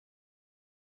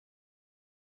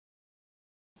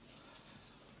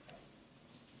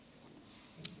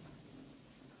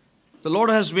The Lord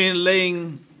has been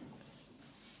laying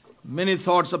many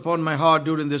thoughts upon my heart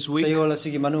during this week. In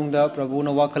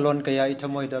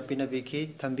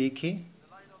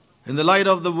the light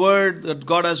of the word that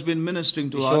God has been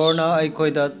ministering to us,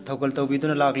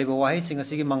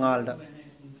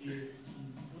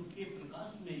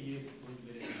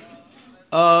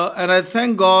 and I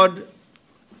thank God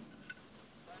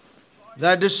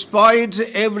that despite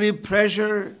every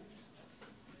pressure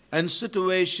and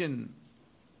situation,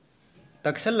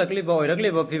 it's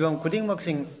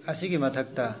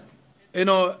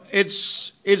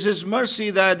His mercy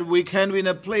that we can be in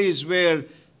a place where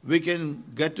we can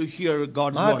get to hear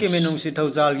God's voice.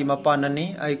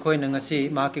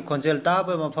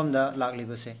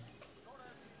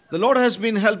 The Lord has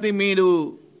been helping me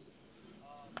to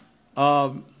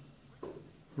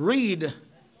read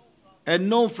and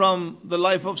know from the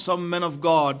life of some men of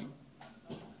God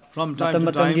from time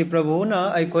to time.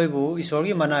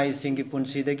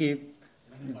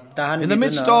 In the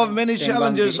midst of many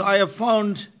challenges, I have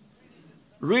found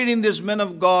reading this men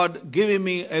of God giving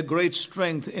me a great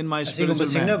strength in my spiritual man.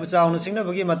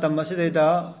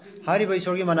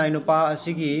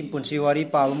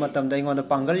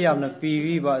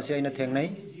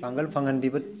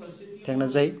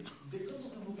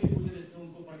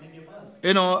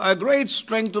 You know, a great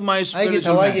strength to my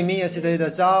spiritual man.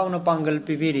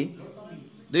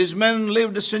 These men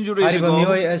lived centuries ago.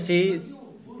 And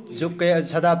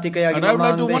I would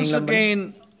like to once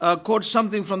again quote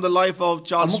something from the life of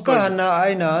Charles Spurgeon.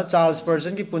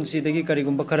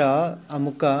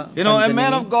 You know, a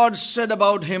man of God said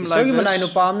about him like this.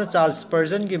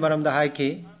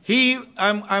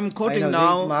 I'm quoting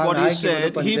now what he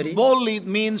said. He boldly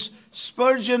means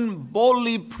Spurgeon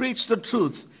boldly preached the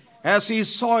truth as he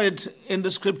saw it in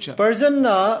the scripture. Spurgeon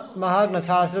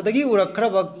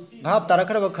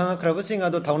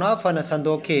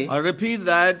I repeat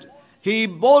that. He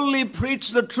boldly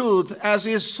preached the truth as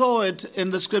he saw it in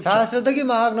the scripture.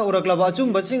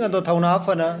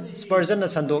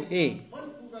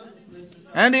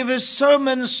 And if his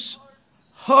sermons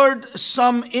hurt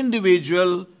some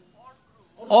individual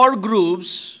or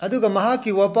groups, no,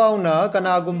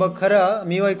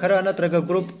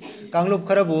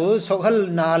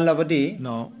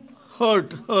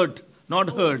 hurt,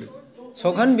 not heard.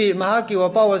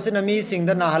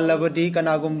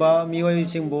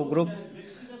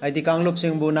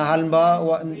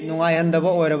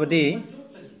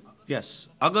 Yes,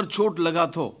 agar chot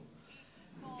laga tho.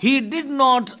 He did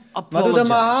not apologize.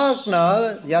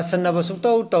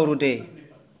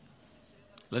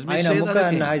 Let me say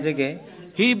that again.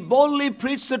 He boldly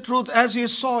preached the truth as he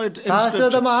saw it in scripture.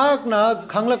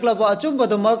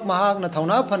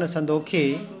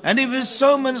 And if his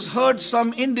sermons hurt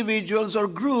some individuals or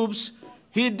groups,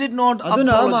 he did not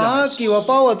apologize.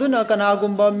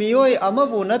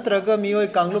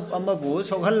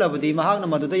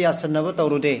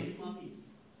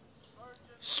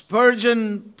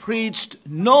 Spurgeon preached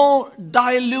no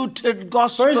diluted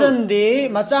gospel.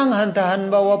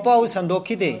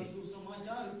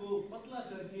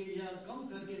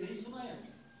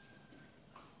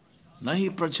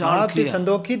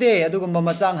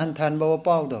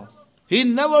 He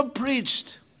never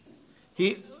preached.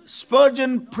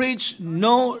 Spurgeon preached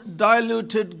no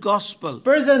diluted gospel,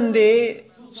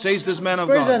 says this man of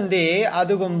God.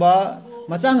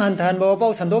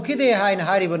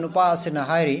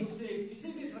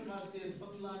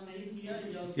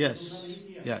 Yes.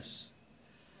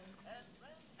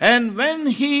 And when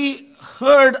he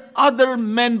heard other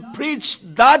men preach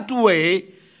that way,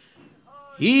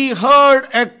 he heard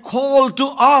a call to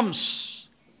arms.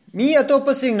 And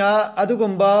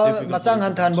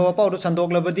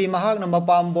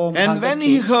when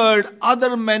he heard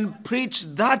other men preach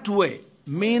that way,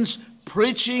 means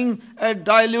preaching a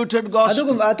diluted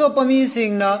gospel.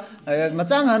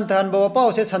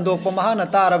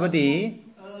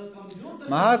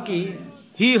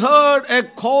 He heard a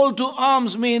call to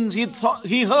arms, means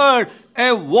he heard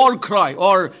a war cry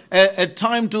or a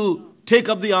time to take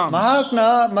up the arms.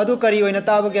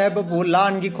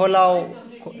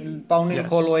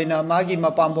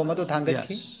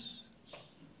 Yes.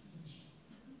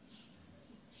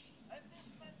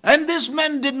 And this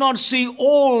man did not see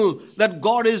all that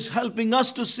God is helping us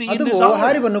to see in this hour. And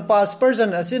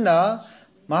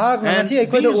these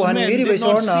men did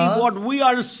not see what we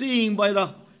are seeing by the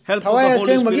help of the Holy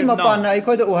Spirit now.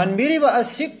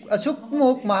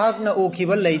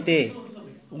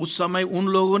 उस समय उन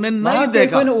लोगों ने नहीं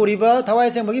देखा.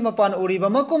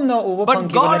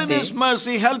 But God in His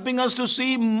mercy helping us to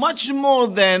see much more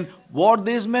than what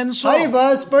these men saw.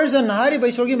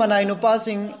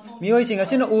 You know,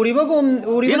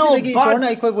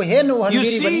 but you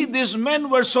see, these men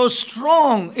were so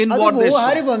strong in what they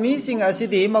saw. They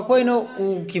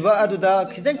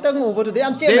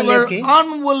were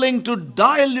unwilling to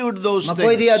dilute those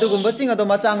things.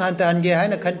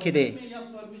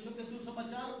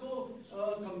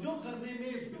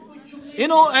 You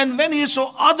know, and when he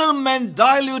saw other men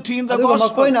diluting the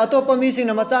gospel,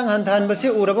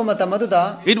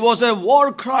 it was a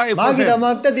war cry for him.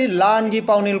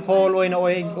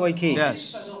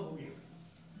 Yes.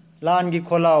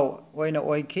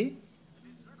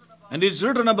 And it's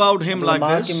written about him like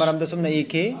this.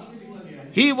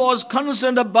 He was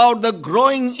concerned about the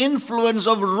growing influence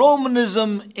of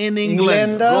Romanism in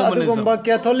England. Romanism.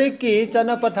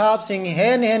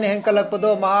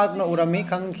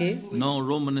 No,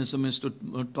 Romanism is to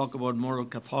talk about moral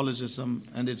Catholicism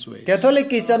and its ways.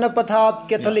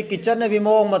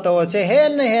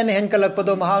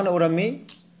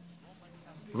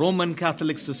 Roman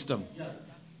Catholic system.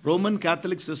 Roman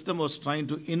Catholic system was trying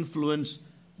to influence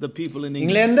the people in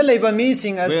England. Where they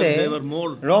were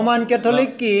more Roman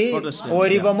Catholic Protestant.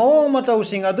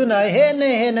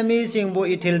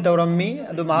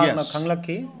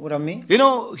 You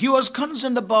know, he was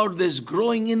concerned about this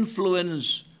growing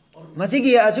influence.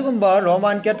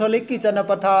 Roman Catholic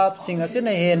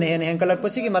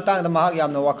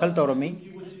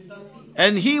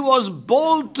and he was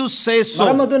bold to say so.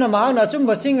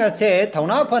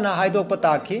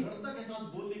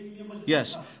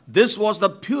 Yes. This was the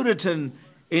Puritan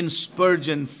in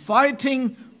Spurgeon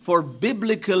fighting for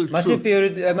biblical truth.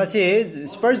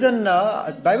 Spurgeon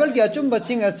Bible ki achumba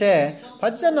sing ase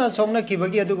phajana songna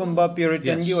kibagi adugumba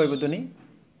Puritan gi oibuduni.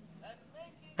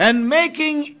 And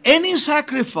making any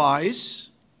sacrifice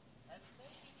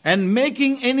willing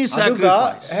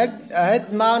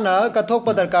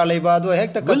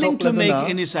to make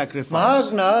any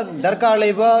sacrifice.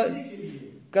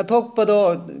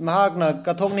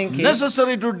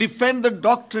 Necessary to defend the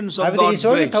doctrines of God's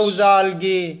grace.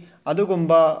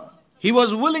 He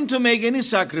was willing to make any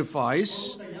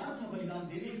sacrifice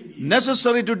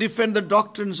necessary to defend the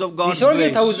doctrines of God's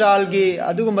grace.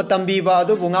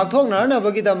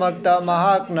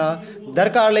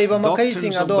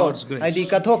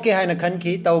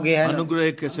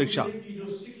 अनुग्रह के शिक्षा.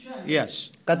 Yes.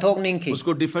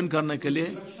 उसको defend करने के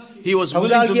लिए he was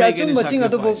willing to make any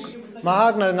sacrifice.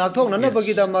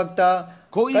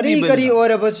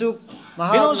 You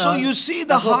know, so you see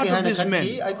the heart of these men.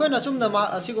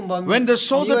 When they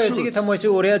saw the truth in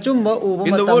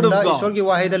the Word of God,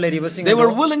 they were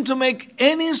willing to make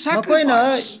any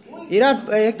sacrifice.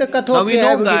 Now we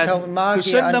know that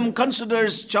Christendom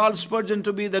considers Charles Spurgeon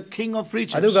to be the king of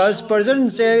preachers.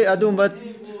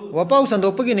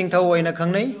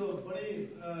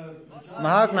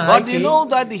 But you know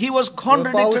that he was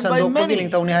contradicted by many. They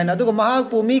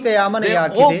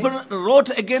wrote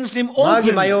against him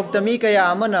openly.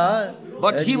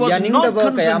 But he was not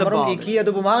concerned about it. You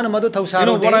know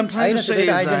what I'm trying to say is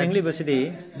that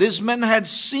these men had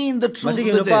seen the truth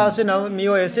within.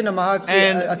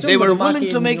 And they were willing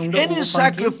to make any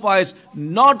sacrifice,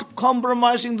 not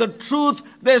compromising the truth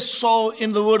they saw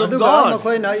in the Word of God.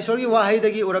 In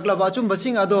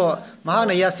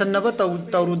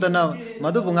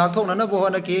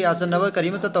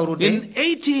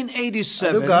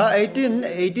 1887,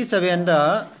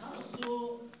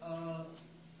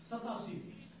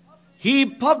 he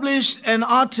published an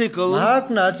article,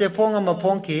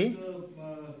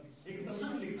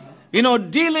 you know,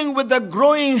 dealing with the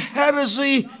growing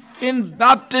heresy in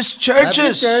Baptist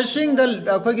churches. He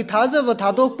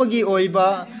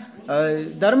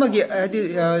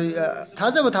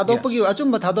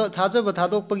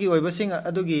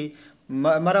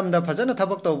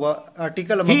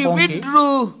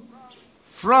withdrew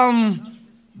from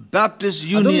Baptist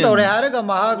Union.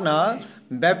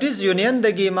 Baptist Union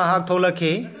dagi mahak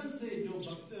tholaki,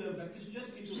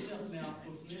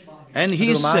 and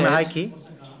he said,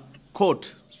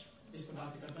 quote,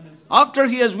 after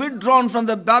he has withdrawn from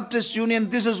the Baptist Union,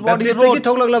 this is what he wrote.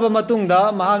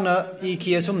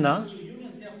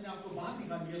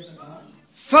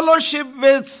 Fellowship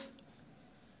with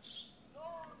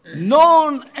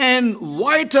known and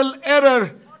vital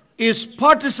error is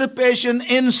participation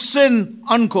in sin,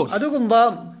 unquote.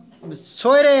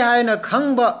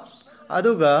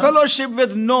 Fellowship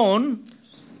with known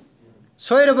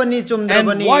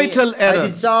and vital error.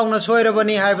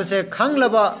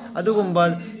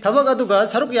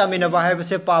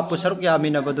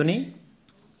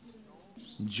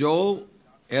 जो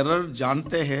error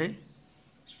जानते हैं,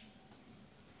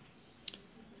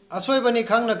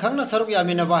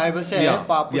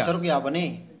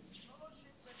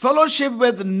 fellowship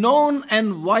with known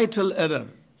and vital error.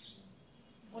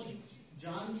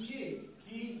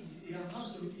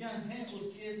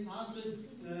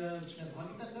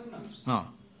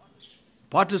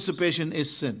 Participation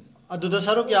is sin. Let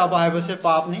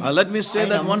me say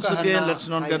that once again, let's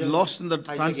not get lost in the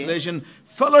translation.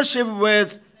 Fellowship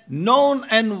with known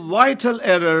and vital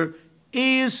error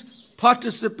is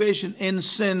participation in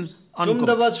sin.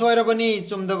 Chumdaba soirabani,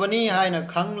 chumdabani haina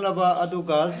khanglaba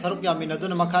aduga saruk yamina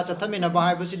duna makha chathamina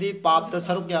bahai busidi pap ta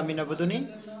saruk yamina buduni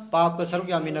pap ka saruk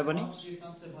yamina bani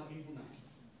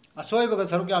asoiba ka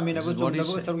saruk yamina bu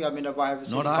chumdaba ka saruk yamina bahai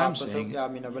busidi pap ka saruk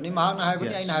yamina bani mahang na hai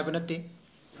bani aina hai banati.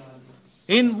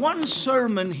 In one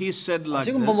sermon he said like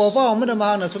this,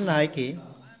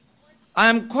 I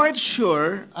am quite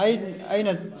sure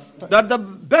that the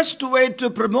best way to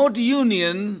promote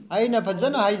union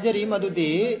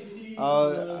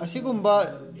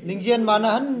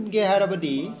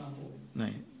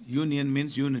union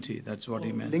means unity, that's what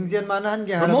he meant.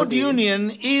 Promote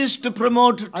union is to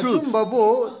promote truth.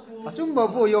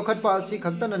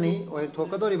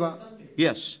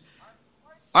 Yes.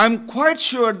 I'm quite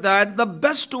sure that the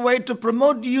best way to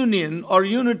promote union or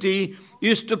unity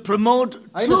is to promote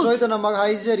truth.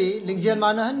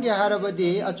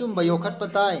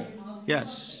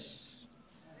 Yes.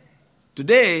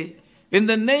 Today, in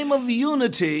the name of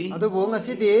unity,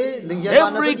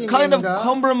 every kind of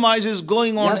compromise is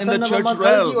going on in the church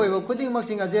realm.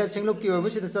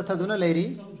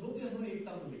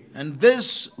 And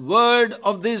this word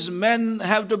of these men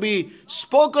have to be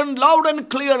spoken loud and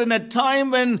clear in a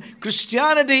time when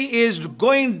Christianity is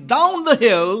going down the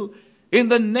hill in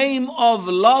the name of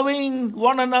loving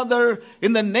one another,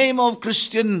 in the name of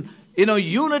Christian,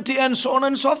 unity and so on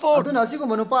and so forth. Yes.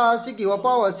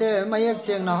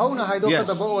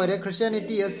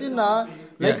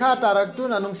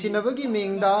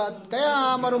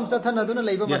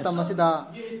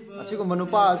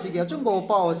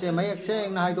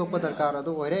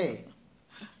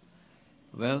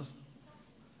 Well,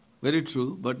 very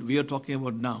true, but we are talking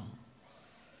about now.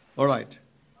 All right.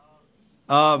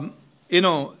 And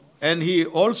he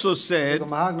also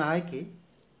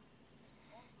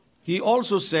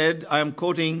said, I am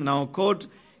quoting now, quote,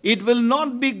 it will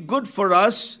not be good for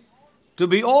us to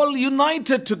be all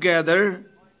united together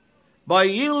by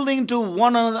yielding to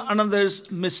one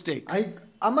another's mistake. He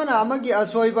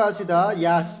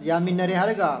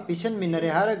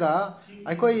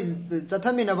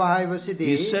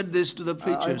said this to the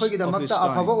preachers of his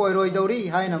time.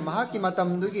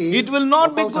 It will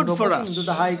not be good for us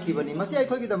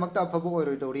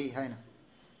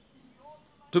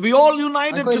to be all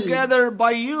united together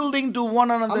by yielding to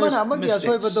one another's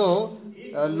mistakes.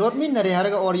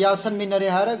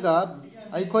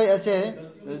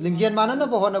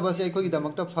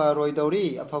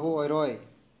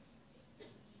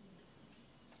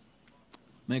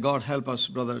 May God help us,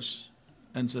 brothers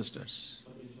and sisters.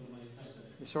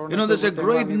 There's a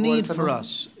great need for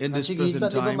us in this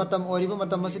present time to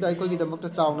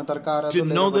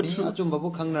know the truth,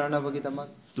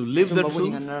 to live the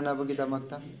truth,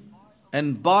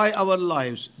 and by our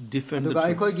lives defend the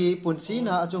truth.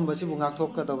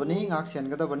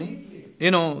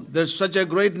 There's such a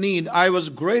great need. I was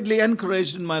greatly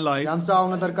encouraged in my life in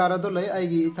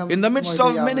the midst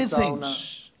of many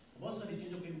things.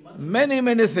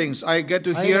 Many things I get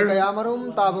to hear.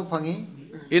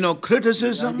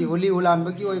 Criticism,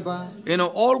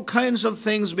 all kinds of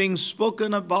things being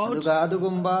spoken about. How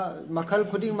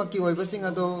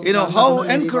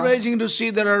encouraging to see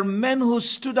there are men who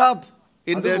stood up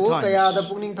in their times.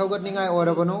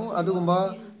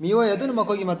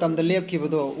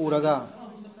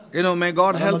 May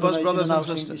God help us, brothers and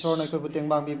sisters.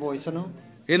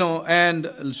 And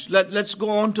let's go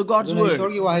on to God's word.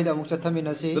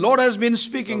 The Lord has been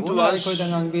speaking to us,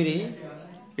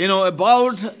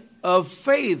 about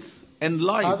faith and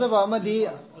life.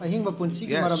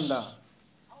 Yes.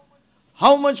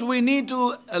 How much we need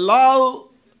to allow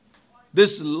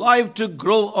this life to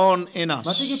grow on in us.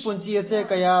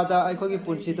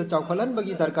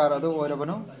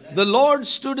 The Lord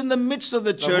stood in the midst of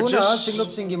the churches.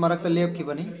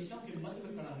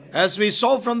 As we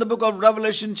saw from the book of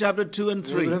Revelation chapter 2 and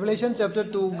 3.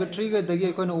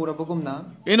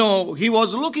 He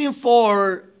was looking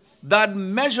for that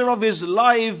measure of his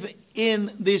life in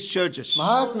these churches.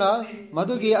 If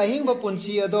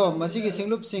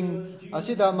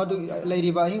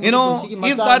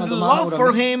that love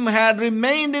for him had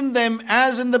remained in them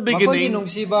as in the beginning,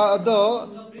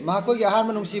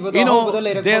 You know,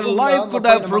 their life could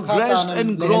have progressed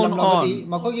and grown on.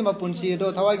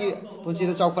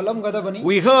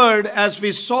 We heard, as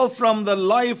we saw from the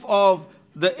life of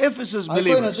the Ephesus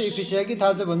believers,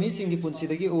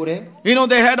 you know,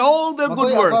 they had all their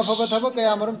good works,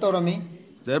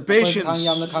 their patience,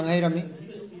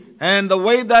 and the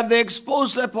way that they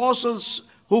exposed apostles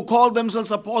who called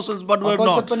themselves apostles but were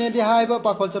not. You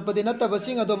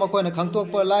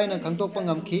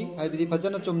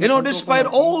know, despite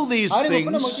all these things,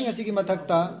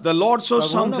 the Lord saw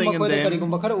something in them,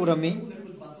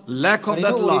 lack of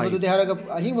that life. And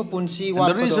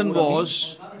the reason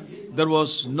was, there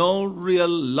was no real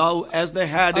love as they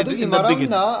had it in the beginning.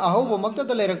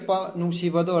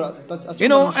 You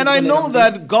know, and I know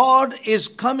that God is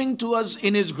coming to us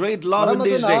in His great love in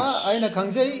these days.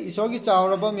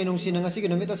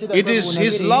 It is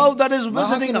His love that is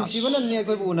visiting us.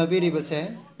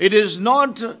 It is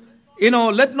not, you know,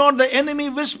 let not the enemy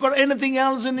whisper anything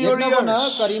else in your ears.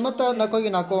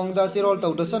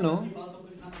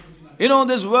 You know,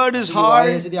 this word is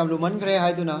hard.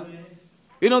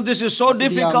 You know, this is so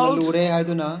difficult.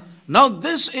 Now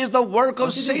this is the work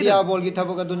of Satan.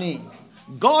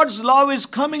 God's love is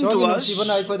coming to us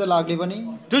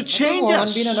to change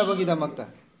us.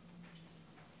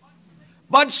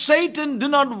 But Satan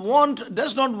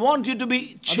does not want you to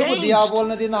be changed.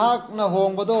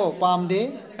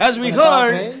 As we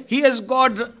heard, he has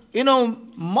got, you know,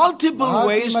 multiple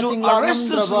ways to arrest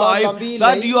this life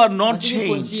that you are not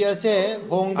changed. I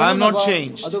am not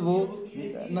changed.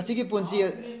 Yes,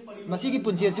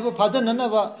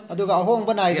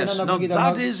 now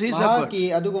that is his effort.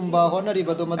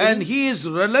 And he is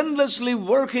relentlessly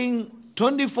working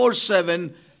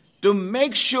 24/7 to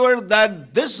make sure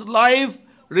that this life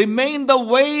remain the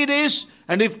way it is,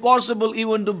 and if possible,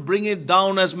 even to bring it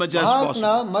down as much as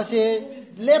possible.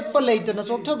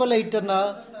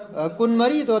 You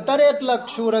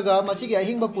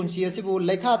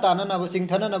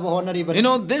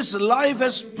know, this life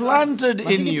has planted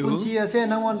in you.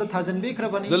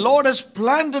 The Lord has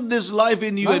planted this life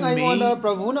in you and me, that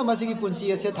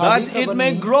it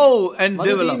may grow and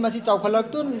develop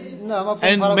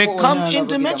and may come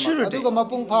into maturity. Now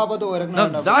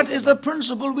that is the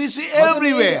principle we see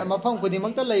everywhere.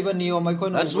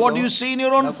 That's what you see in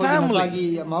your own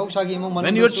family.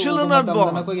 When your children are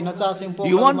born,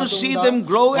 you want to see them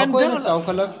grow and develop,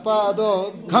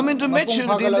 come into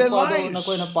maturity in their lives.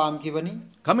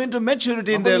 Come into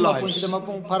maturity in their lives.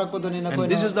 And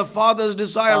this is the Father's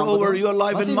desire over your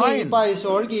life and mine.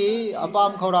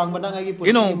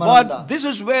 You know, but this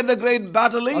is where the great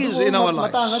battle is in our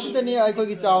lives.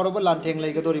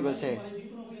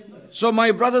 So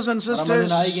my brothers and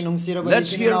sisters,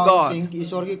 let's hear God.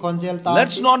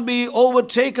 Let's not be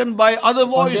overtaken by other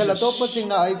voices.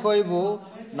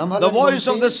 The voice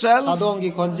of the self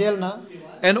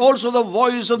and also the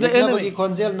voice of the enemy.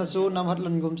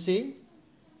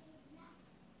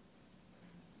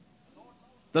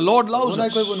 The Lord loves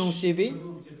us.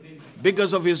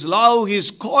 Because of His love, He is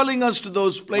calling us to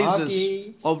those places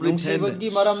of repentance.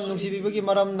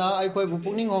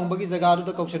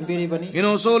 You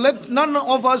know, so let none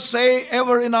of us say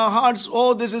ever in our hearts,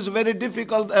 oh, this is very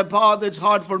difficult, a path, it's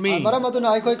hard for me. Remember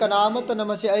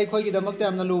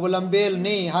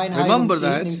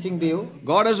that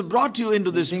God has brought you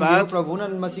into this path.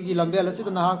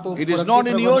 It is not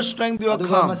in your strength you have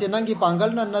come.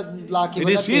 It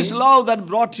is His love that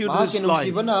brought you to this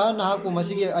life.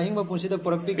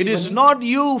 It is not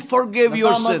you forgave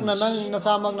your sins.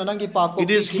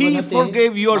 It is He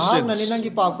forgave your sins.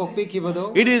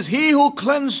 It is He who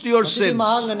cleansed your sins.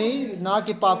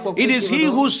 It is He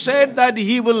who said that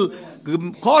He will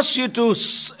cause you to,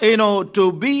 you know,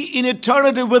 to be in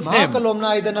eternity with Him.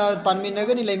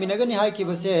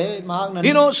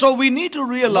 You know, so we need to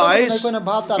realize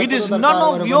it is none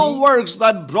of your works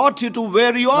that brought you to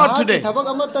where you are today.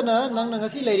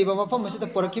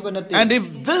 And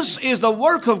if this is the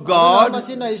work of God,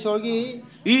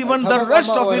 even the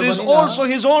rest of it is also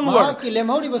His own work.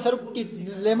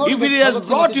 If He has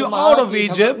brought you out of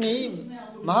Egypt,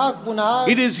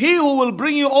 it is He who will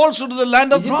bring you also to the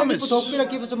land of promise.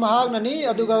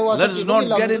 Let us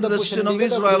not get into the sin of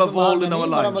Israel of old in our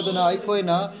lives.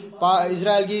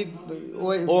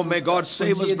 Oh, may God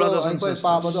save us, brothers and sisters.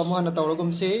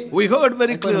 We heard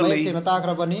very clearly,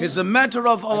 it's a matter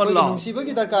of our love.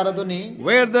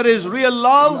 Where there is real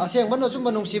love,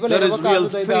 there is real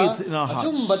faith in our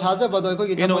hearts.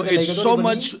 You know, it's so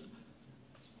much,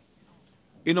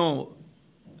 you know,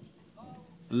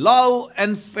 love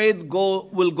and faith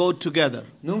will go together.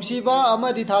 Yes.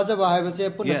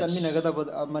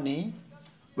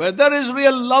 Where there is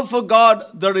real love for God,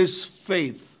 there is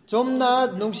faith. And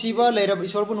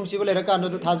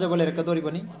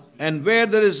where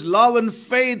there is love and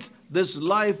faith, this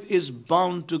life is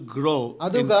bound to grow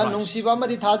in Christ.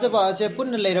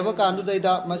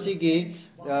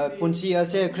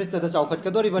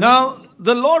 Now,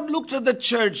 the Lord looked at the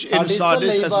church in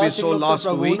Sardis, as we saw last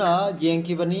week.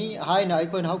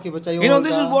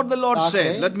 This is what the Lord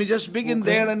said. Let me just begin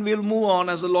there and we'll move on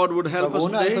as the Lord would help us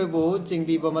today.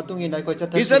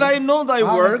 He said, I know thy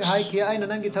works, that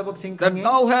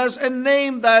thou hast a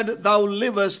name that thou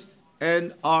livest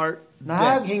and art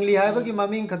dead.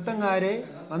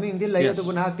 Yes.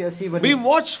 Be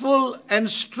watchful and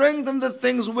strengthen the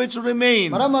things which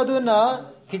remain, that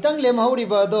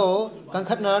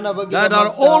are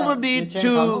already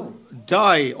to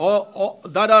die, or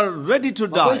that are ready to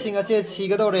die.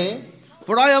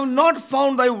 For I have not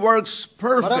found thy works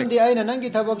perfect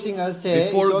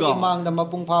before God. I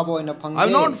have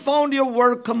not found your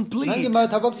work complete. I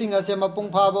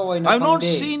have not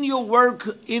seen your work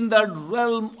in that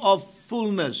realm of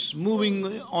fullness,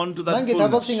 moving on to that fullness.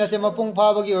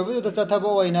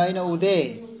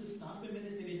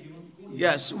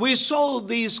 Yes, we saw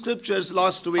these scriptures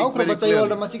last week very clearly.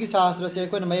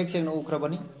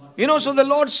 So the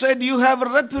Lord said, you have a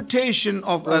reputation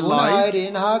of a life.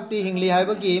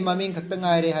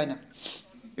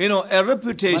 A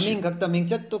reputation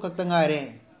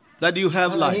that you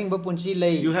have life.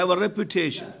 You have a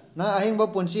reputation.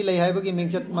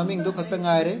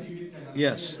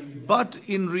 Yes, but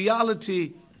in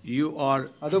reality, you are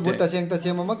dead.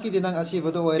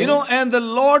 And the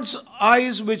Lord's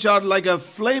eyes, which are like a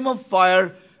flame of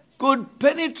fire, could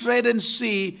penetrate and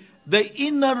see the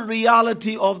inner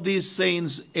reality of these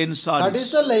saints in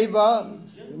Sardis. And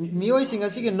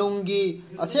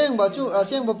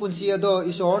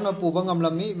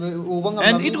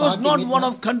it was not one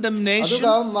of condemnation,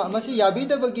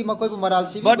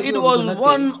 but it was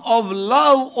one of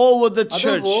love over the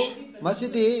church.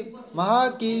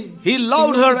 He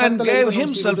loved her and gave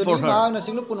himself for her.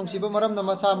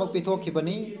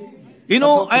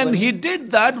 And he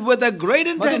did that with a great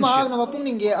intention,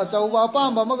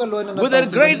 with a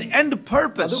great end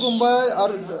purpose,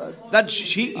 that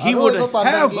he would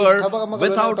have her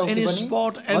without any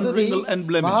spot and wrinkle and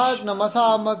blemish.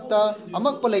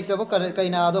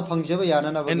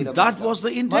 And that was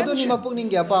the intention.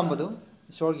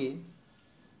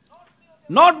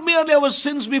 Not merely our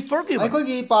sins be forgiven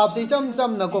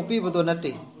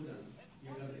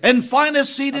and find a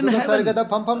seat in heaven.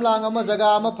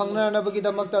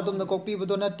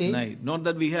 Not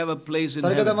that we have a place in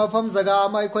heaven.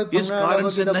 Yes.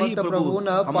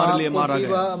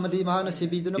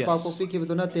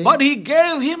 But he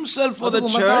gave himself for the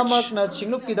church,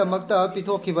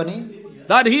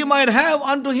 that he might have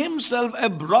unto himself a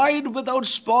bride without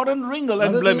spot and wrinkle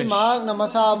and blemish.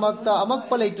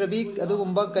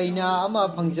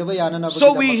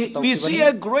 So we see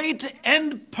a great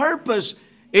end purpose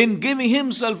in giving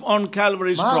himself on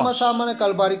Calvary's cross.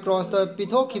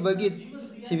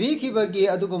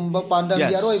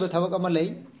 Yes.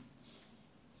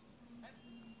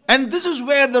 And this is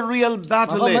where the real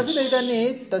battle is.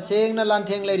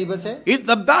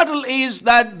 The battle is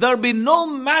that there be no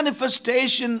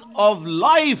manifestation of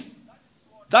life.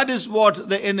 That is what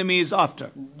the enemy is after.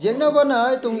 Yes.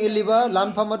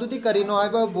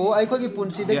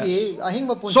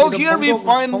 So here we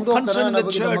find concerning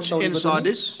the church in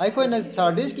Sardis,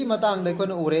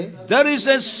 there is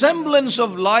a semblance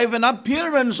of life, an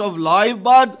appearance of life,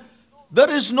 but there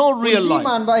is no real life.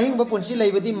 Yes.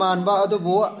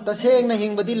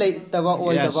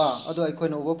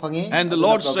 And the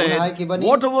Lord said,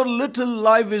 whatever little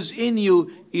life is in you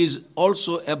is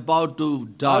also about to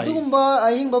die.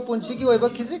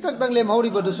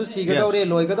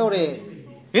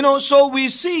 Yes. So we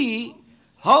see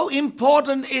how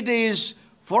important it is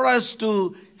for us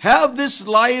to have this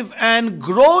life and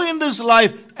grow in this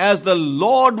life as the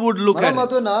Lord would look at it.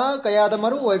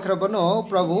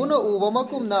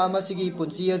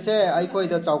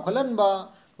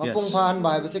 Yes.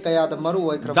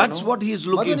 That's what he is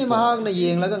looking for.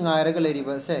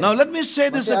 Now let me say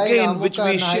this again, which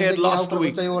we shared last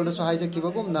week.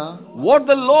 What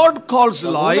the Lord calls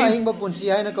life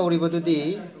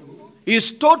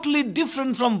is totally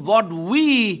different from what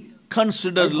we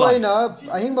consider life.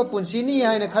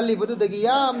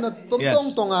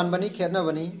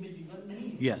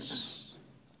 Yes.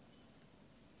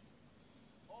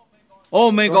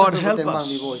 Oh, may God help us.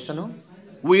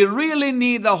 We really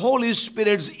need the Holy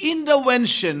Spirit's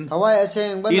intervention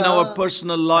in our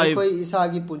personal life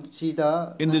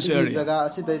in this area.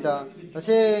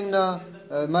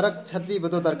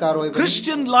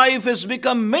 Christian life has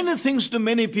become many things to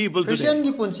many people today.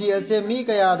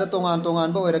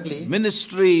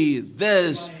 Ministry,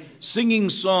 this, singing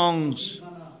songs,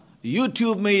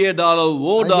 YouTube में ये डालो,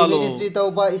 वो डालो,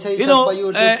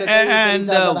 and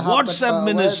WhatsApp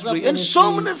ministry, and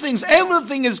so many things.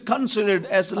 Everything is considered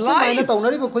as life.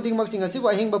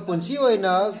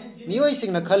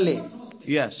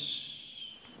 Yes.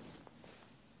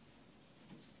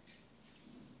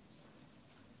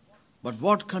 But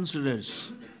what God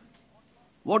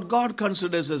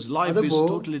considers as life is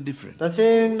totally different.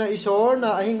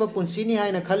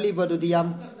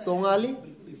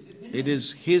 It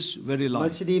is His very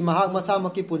life.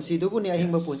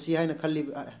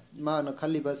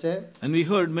 And we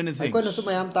heard many things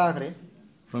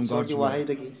from God's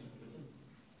word.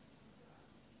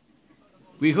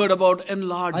 We heard about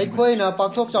enlargement.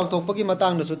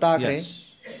 Yes.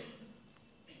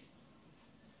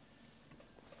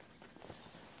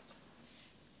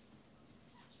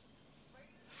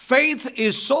 Faith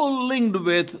is so linked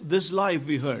with this life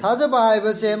we heard.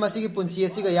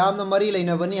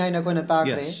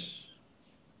 Yes.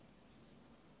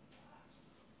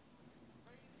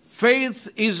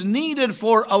 Faith is needed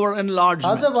for our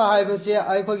enlargement.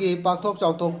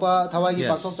 Yes.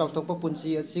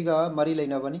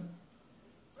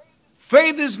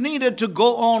 Faith is needed to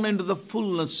go on into the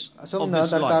fullness of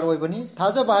this life.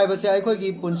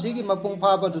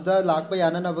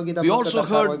 We also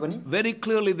heard very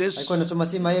clearly this,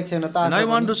 and I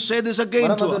want to say this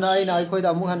again to us,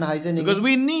 because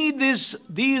we need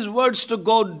these words to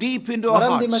go deep into our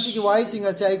hearts.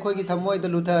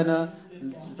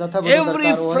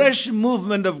 Every fresh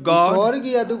movement of God,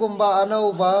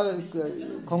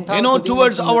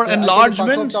 towards our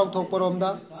enlargement,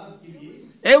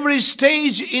 every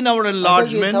stage in our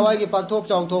enlargement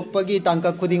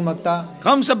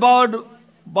comes about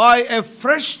by a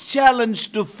fresh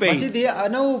challenge to faith.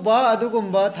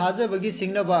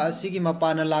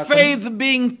 Faith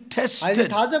being tested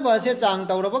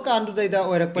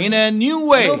in a new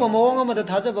way. How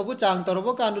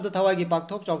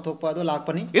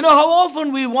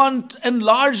often we want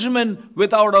enlargement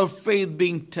without our faith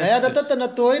being tested. Yes.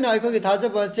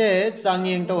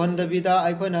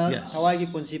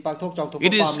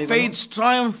 It is faith's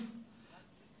triumph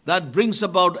that brings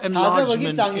about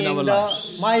enlargement in our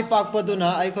lives.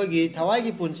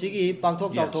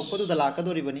 Yes.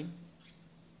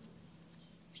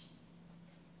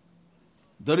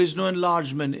 There is no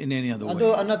enlargement in any other way. We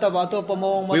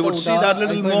would see that a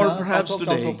little more perhaps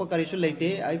today.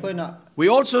 We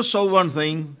also saw one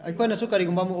thing.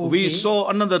 We saw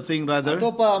another thing rather.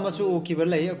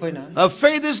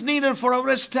 Faith is needed for our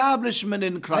establishment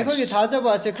in Christ.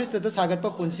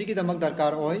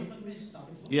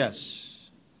 Yes.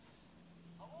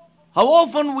 How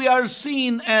often we are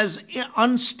seen as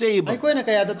unstable,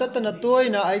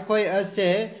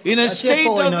 in a state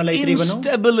of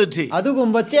instability.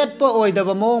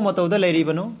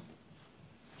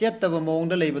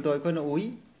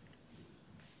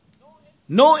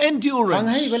 No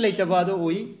endurance,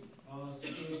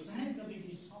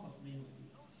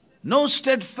 no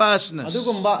steadfastness,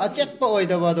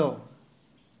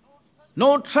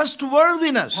 no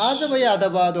trustworthiness.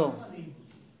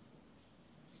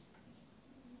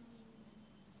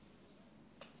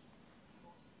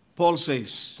 Paul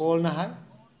says,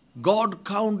 God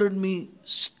counted me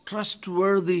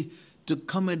trustworthy to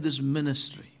commit this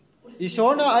ministry. In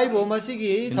some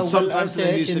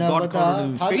translations, God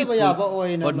counted me faithful,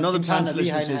 but another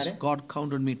translation says, God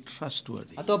counted me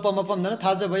trustworthy. How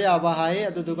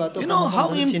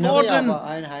important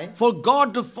for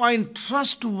God to find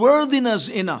trustworthiness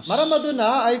in us. Yes.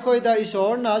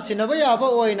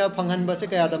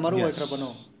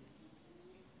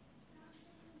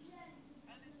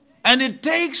 And it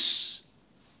takes,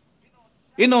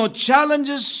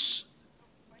 challenges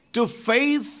to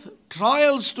faith,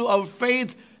 trials to our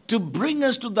faith, to bring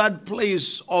us to that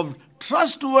place of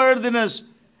trustworthiness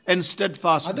and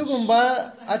steadfastness. To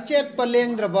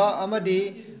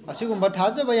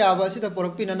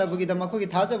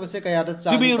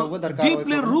be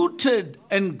deeply rooted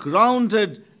and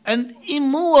grounded and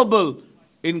immovable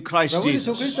in Christ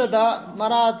Jesus.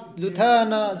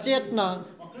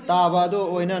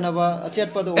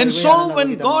 And so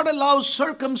when God allows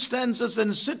circumstances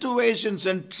and situations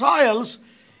and trials,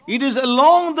 it is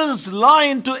along this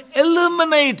line to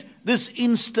eliminate this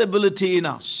instability in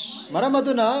us.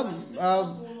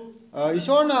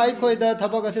 Ishorna aikhoida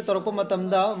thabak ase torpa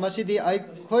matamda masidi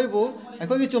aikhoibu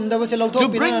aikhogi chumdaba se to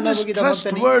bring this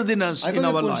trustworthiness in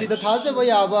our lives. Punsida thajaba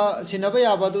yaba sinaba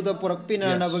yaba du da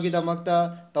porakpina nabagi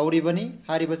damakta tauribani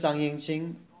hariba changyeng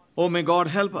sing. Oh, may God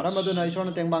help us. Ramaduna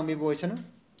ishorna tengbang mi boisanu.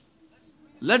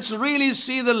 Let's really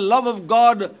see the love of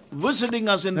God visiting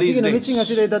us in these days. You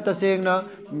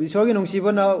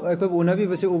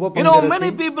know,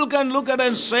 many people can look at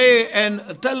and say and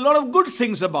tell a lot of good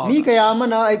things about us.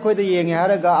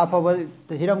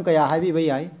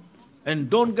 And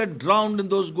don't get drowned in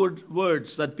those good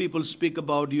words that people speak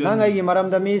about you.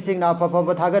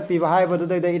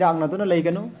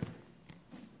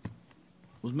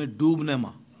 Usme doobne ma.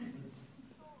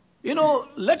 You know,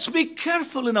 let's be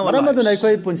careful in our lives.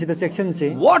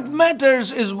 What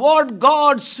matters is what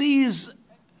God sees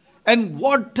and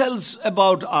what tells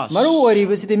about us.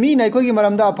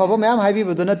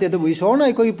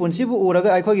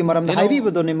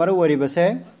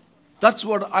 That's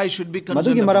what I should be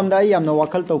concerned about.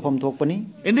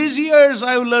 In these years,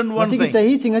 I have learned one thing.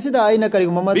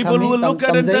 People will look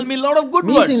at and tell me a lot of good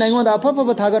words.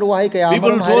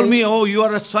 People told me, oh, you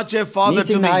are such a father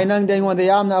to me.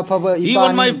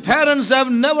 Even my parents have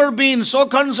never been so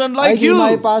concerned like you.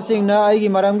 But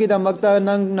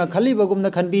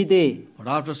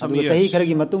after some years,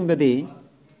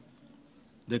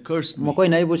 they cursed me.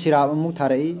 They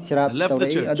left the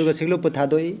church.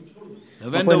 They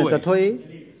went away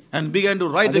and began to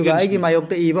write against me,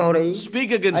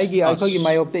 speak against us, the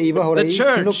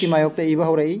church.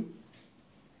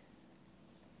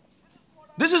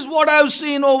 This is what I have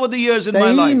seen over the years in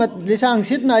my life. Don't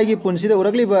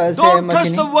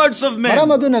trust the words of men.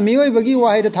 Don't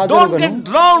get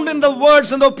drowned in the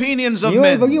words and opinions of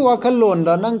men.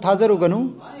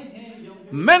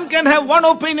 Men can have one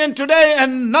opinion today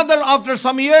and another after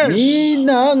some years. I'm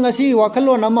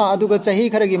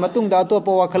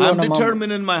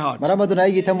determined in my heart that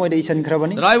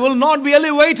I will not be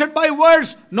elevated by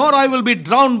words, nor I will be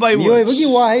drowned by words.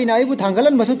 No. And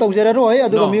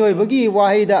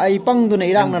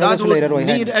that would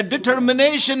need a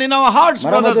determination in our hearts,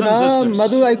 brothers and sisters.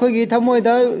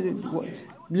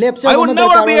 I would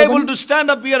never be able to stand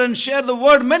up here and share the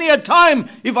word many a time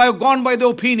if I have gone by the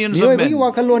opinions of men.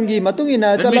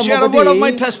 Let me share a word of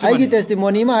my testimony. This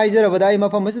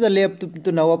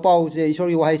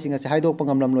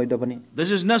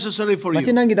is necessary for you.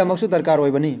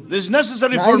 This is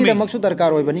necessary for me.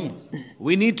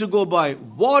 We need to go by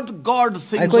what God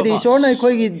thinks of us. And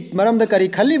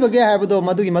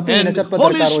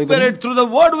Holy Spirit through the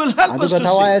word will help us to see.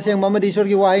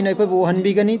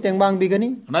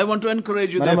 And I want to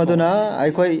encourage you therefore.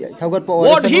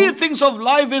 What He thinks of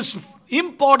life is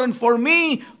important for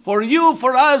me, for you,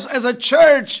 for us as a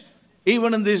church,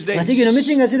 even in these days.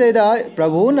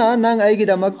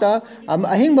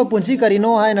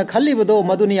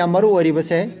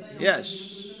 Yes.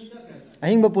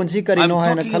 I'm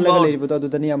talking about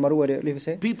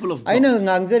people of God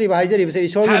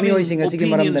having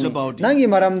opinions about you.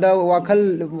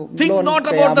 Think not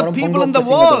about the people in the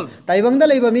world.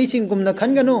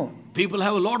 People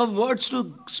have a lot of words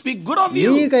to speak good of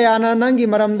you.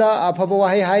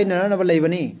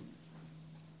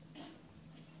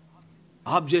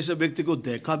 आप जैसे व्यक्ति को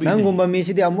देखा भी नहीं.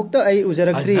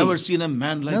 I've never seen a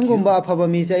man like you.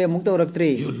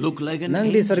 You look like an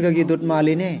angel.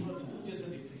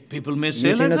 People may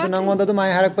say like that.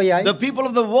 The people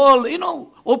of the world, you know,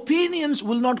 opinions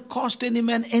will not cost any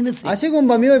man anything.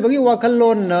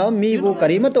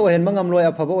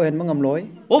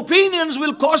 Opinions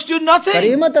will cost you nothing.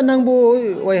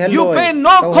 You pay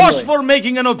no cost for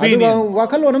making an opinion.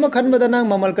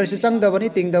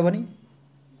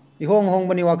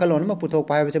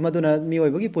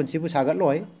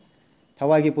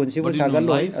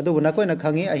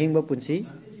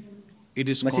 It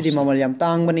is costly.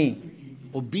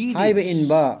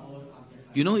 Obedience,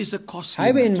 you know, is a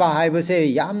costly matter.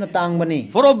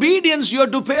 For obedience, you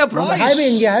have to pay a price.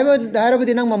 That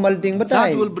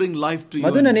will bring life to you.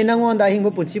 Amen.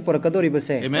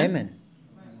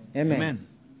 Amen.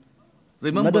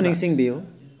 Remember that.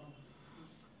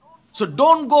 So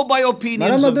don't go by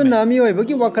opinions of men. That's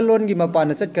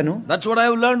what I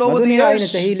have learned over the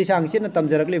years.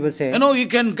 You know, you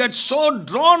can get so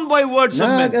drawn by words of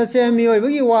men. And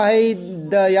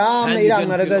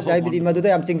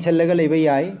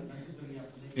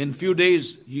in few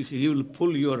days, he will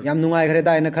pull your suit and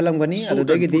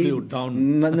pull you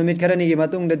down. I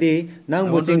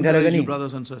want to encourage you,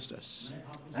 brothers and sisters.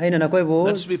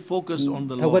 Let's be focused on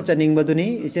the Lord. What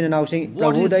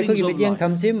He thinks of life.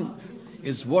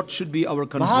 is what should be our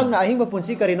concern. He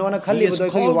has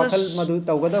called us, He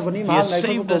has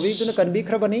saved us,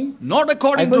 not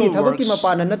according to our works, but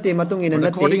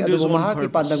according to His own purpose.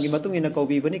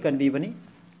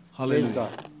 Hallelujah.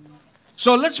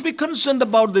 So let's be concerned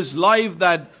about this life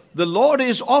that the Lord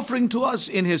is offering to us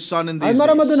in His Son in these days.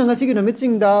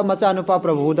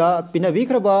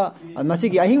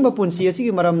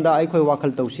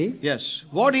 Yes,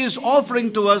 what He is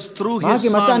offering to us through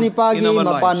His Son in our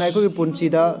lives.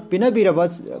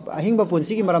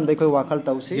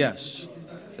 Yes.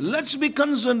 Let's be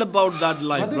concerned about that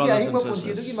life, brothers and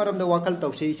sisters.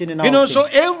 You know, so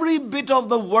every bit of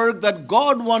the work that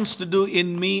God wants to do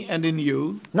in me and in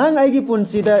you, it's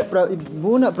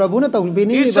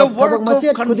a work of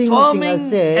confirming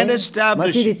and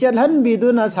establishing.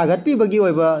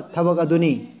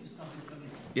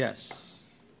 Yes.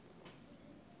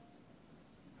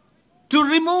 To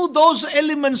remove those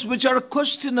elements which are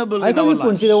questionable in our lives,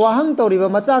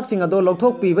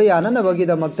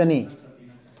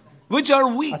 which are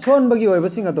weak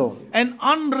and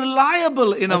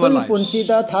unreliable in our lives.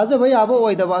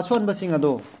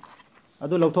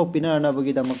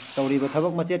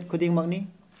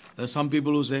 There are some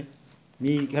people who say,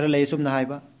 will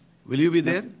you be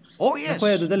there? Oh yes.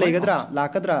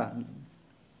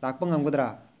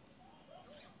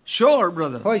 Sure,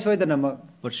 brother.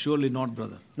 But surely not,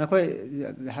 brother.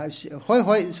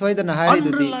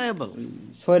 Unreliable.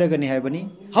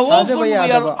 How often we are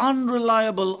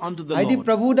unreliable unto the Lord.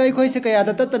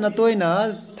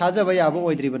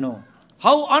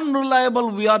 How unreliable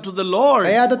we are to the Lord.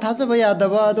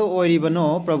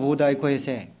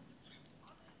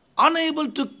 Unable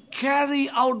to carry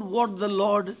out what the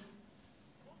Lord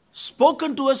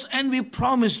spoken to us and we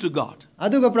promised to God.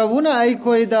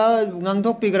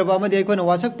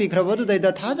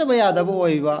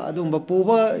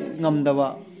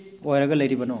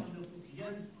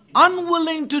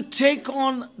 Unwilling to take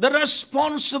on the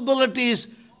responsibilities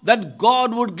that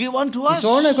God would give unto us.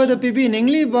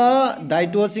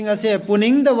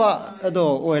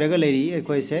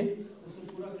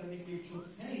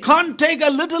 Can't take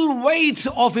a little weight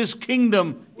of His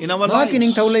kingdom in our lives. Yes.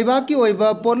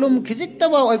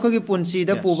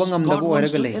 God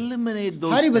wants to eliminate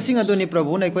those things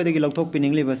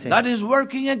that is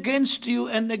working against you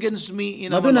and against me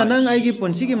in our lives.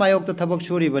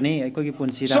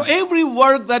 So every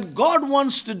work that God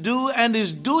wants to do and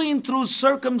is doing through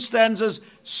circumstances,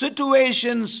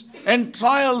 situations and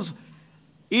trials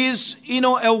is,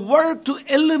 a work to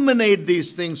eliminate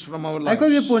these things from our lives.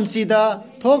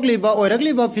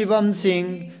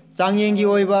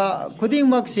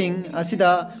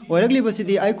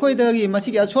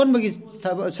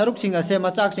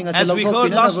 As we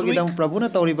heard last week,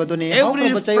 every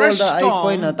fresh storm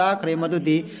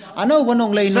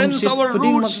sends our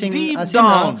roots deep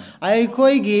down.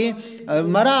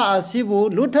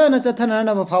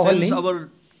 Sends our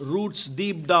roots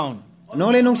deep down.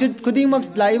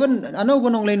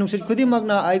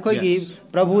 Yes.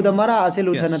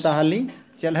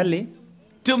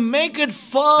 To make it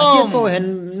firm.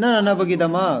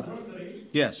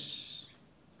 Yes.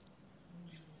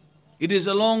 It is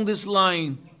along this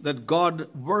line that God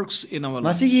works in our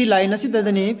lives.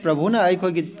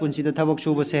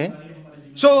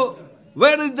 So,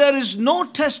 where there is no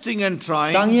testing and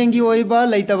trying,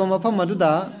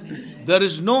 there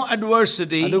is no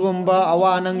adversity,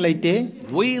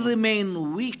 we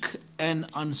remain weak and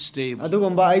unstable.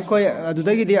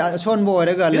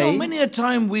 Many a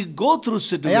time we go through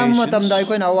situations, but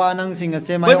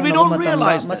we don't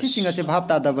realize this.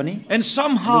 And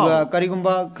somehow,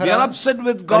 we are upset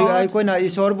with God,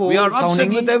 we are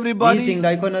upset with everybody,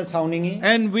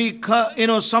 and we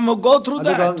somehow go through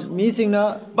that.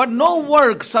 But no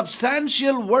work,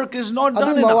 substantial work is not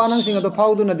done in us.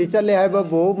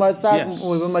 Yes.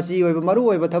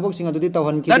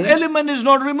 That element is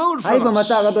not removed from us.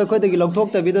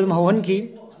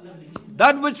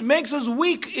 That which makes us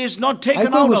weak is not taken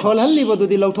out of us.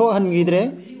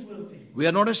 We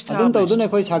are not established.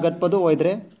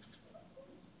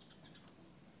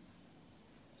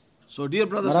 So, dear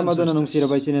brothers and sisters,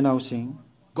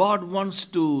 God wants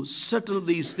to settle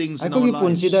these things in our lives.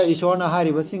 He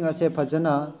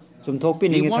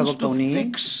wants to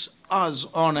fix us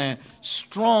on a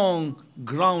strong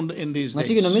ground in these days.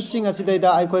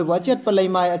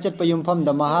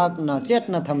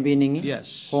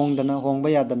 Yes.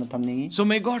 So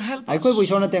may God help us.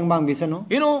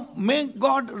 You know, may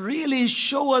God really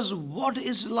show us what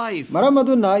is life. It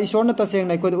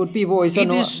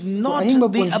is not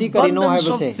the abundance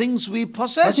of things we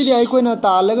possess. Oh,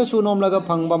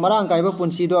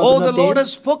 the Lord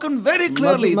has spoken very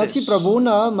clearly this. Life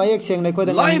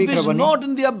is not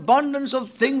in the abundance of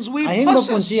things we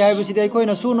possess. But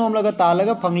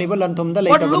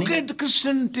look at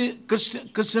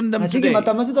Christendom today.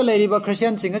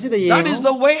 That is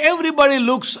the way everybody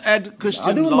looks at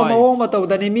Christian life.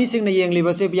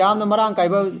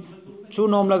 You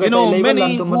know,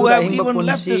 many who have even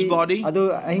left this body,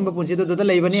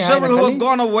 several who have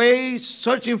gone away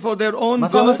searching for their own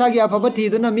good. You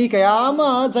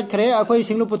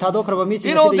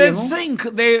know, they think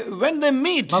when they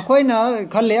meet, all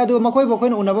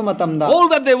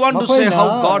that they want to say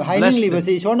how God blessed them,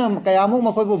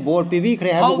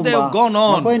 how they have gone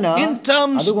on in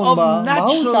terms of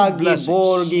natural blessings.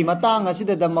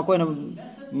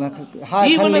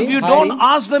 Even if you don't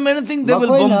ask them anything, they will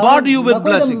bombard you with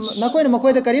blessings.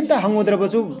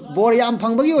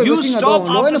 You stop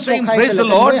after saying praise the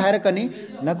Lord.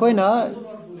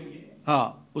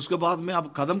 उसके बाद में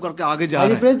आप कदम करके आगे जा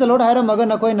रहे हैं.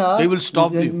 They will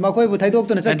stop you and tell you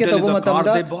the car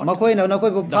they bought,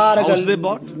 the house they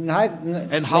bought,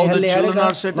 and how the children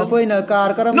are settled.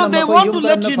 No, they want to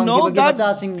let you know that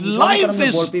life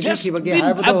is just been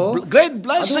a great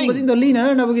blessing. I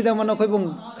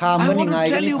want to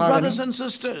tell you, brothers and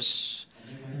sisters,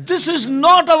 this is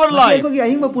not our life.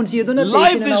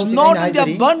 Life is not in the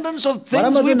abundance of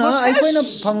things we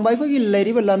possess.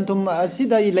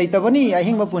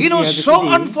 You know,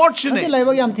 so unfortunate.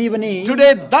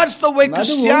 Today, that's the way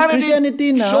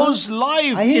Christianity shows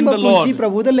life in the Lord.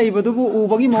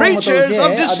 Preachers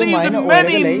have deceived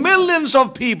many millions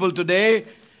of people today,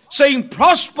 saying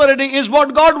prosperity is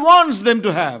what God wants them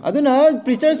to have. And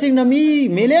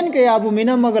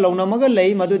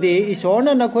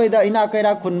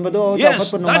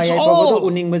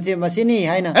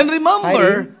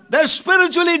remember, they're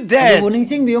spiritually dead.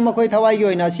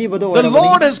 The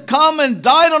Lord has come and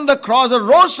died on the cross,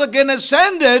 arose again,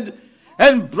 ascended,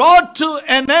 and brought to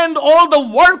an end all the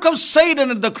work of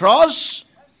Satan at the cross,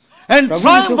 and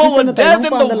triumph over death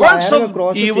and the works of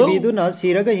evil,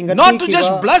 not to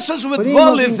just bless us with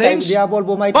worldly things,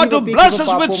 but to bless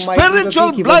us with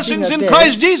spiritual blessings in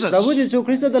Christ Jesus.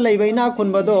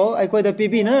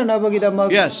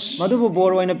 Yes. But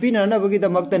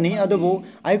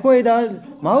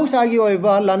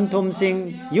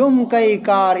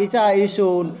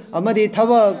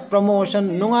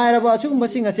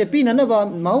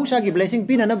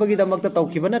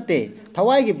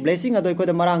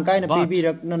to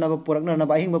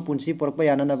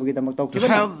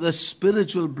have the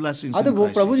spiritual blessings in Christ.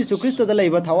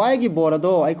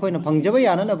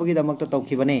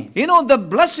 You know, the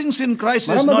blessings in Christ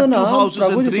is not 2 houses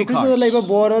and 3 cars.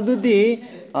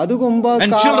 And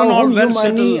children all well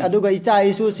settled. That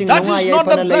is not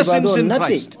the blessings in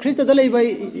Christ.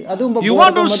 You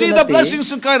want to see the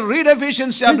blessings in Christ? Read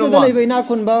Ephesians chapter 1.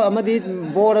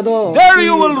 There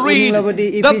you will read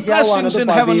the blessings in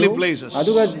heavenly places.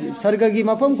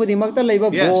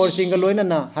 Yes.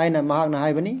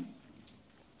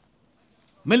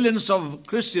 Millions of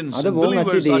Christians and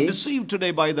believers are deceived today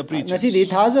by the preachers. The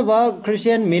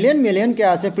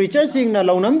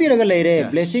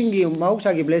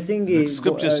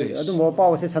scripture says,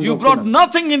 you brought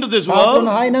nothing into this world,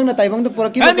 and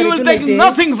you will take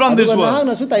nothing from this world.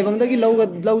 Then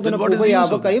what is the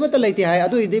use of it?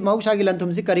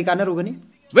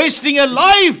 Wasting a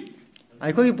life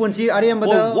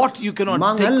for what you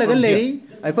cannot take from here.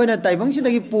 Come on,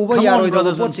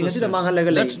 brothers and sisters,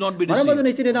 let's not be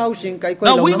deceived.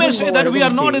 Now we may say that we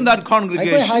are not in that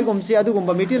congregation,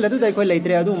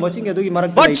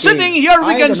 but sitting here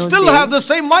we can still have the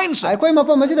same mindset.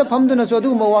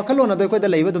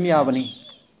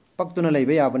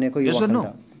 Yes or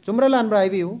no?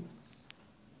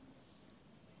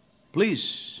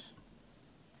 Please,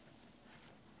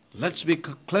 let's be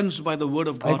cleansed by the word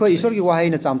of God today.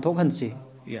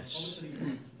 Yes.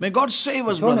 May God save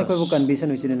us, brothers.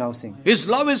 His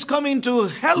love is coming to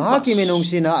help us, to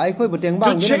change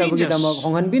us,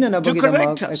 to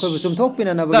correct us,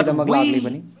 that we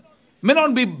may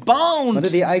not be bound,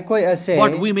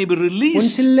 but we may be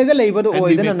released, and we may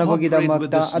cooperate with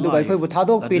this life, that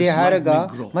this life may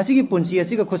grow.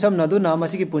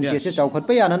 Yes.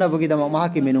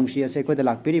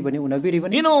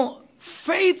 You know,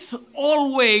 faith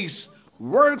always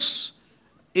works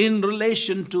in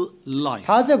relation to life.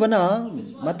 Yes,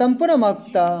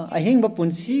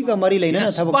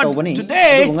 but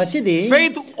today,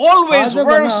 faith always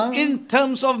works in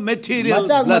terms of material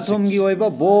blessings.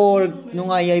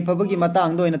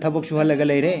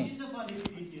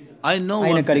 I know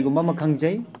one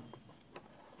thing.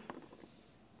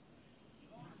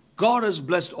 God has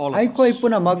blessed all of us.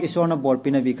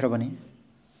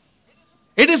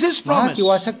 It is His promise.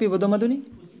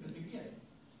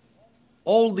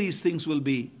 All these things will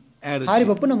be added to you.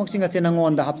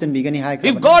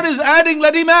 If God is adding,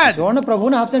 let Him add. But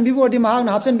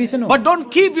don't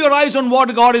keep your eyes on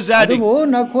what God is adding. Our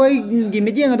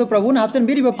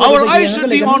eyes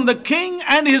should be on the King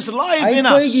and His life in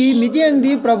us.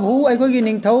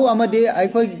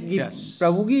 Yes.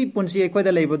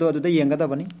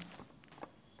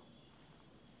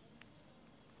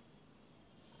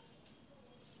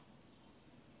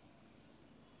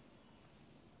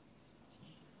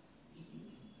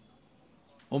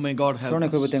 Oh, may God help us.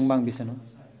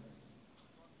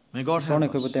 May God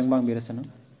help us.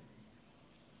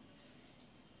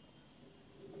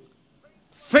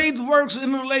 Faith works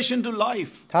in relation to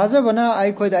life.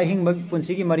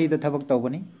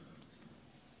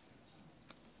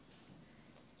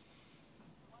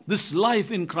 This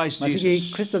life in Christ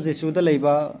Jesus.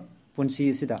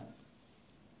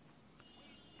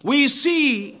 We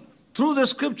see through the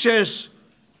scriptures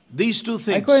these two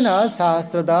things. Where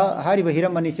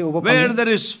there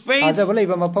is faith, there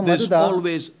is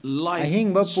always life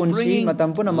springing,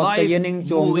 life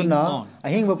moving on.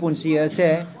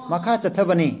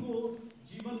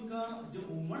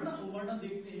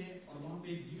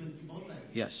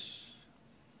 Yes.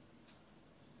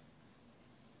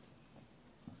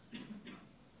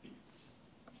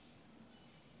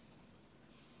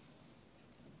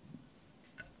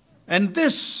 And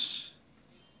this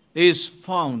is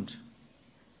found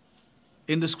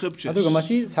in the scriptures in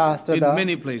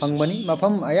many places.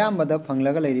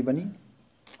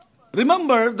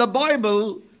 Remember, the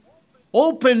Bible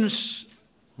opens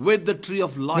with the tree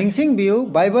of life. The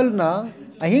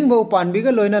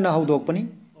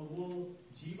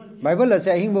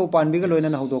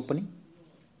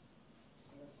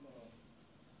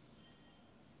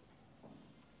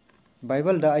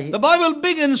Bible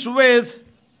begins with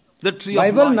the tree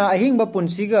of life.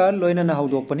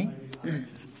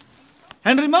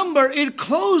 And remember, it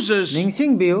closes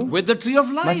with the tree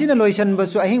of life.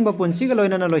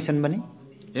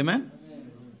 Amen.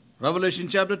 Revelation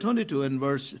chapter 22 and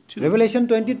verse 2. Revelation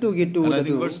 22 and I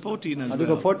think verse 14 as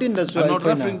well. I'm not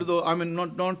referring to those,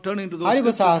 not turning to those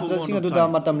scriptures.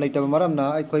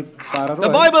 The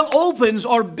Bible opens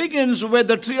or begins with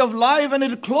the tree of life and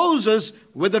it closes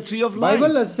with the tree of life.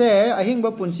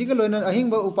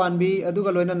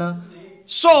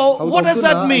 So, what does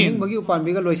that mean?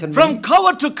 From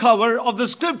cover to cover of the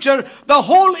scripture, the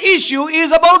whole issue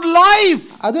is about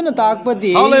life.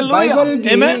 Hallelujah.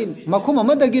 Amen.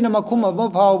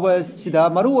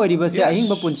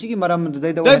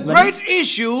 The great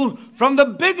issue from the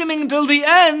beginning till the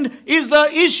end is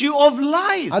the issue of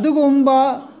life.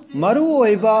 And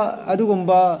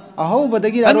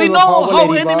we know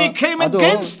how enemy came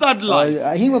against that life.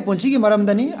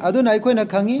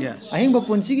 Yes.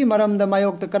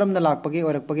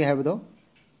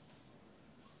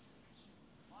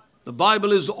 The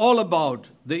Bible is all about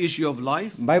the issue of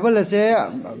life. Over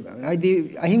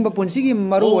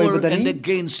and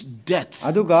against death.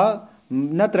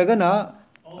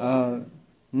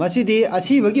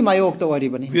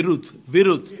 Viruth.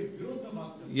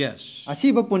 Yes. All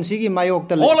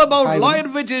about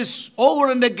life which is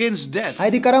over and against death.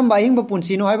 Bible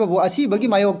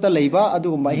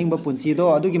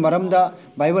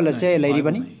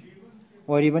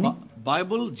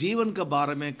जीवन का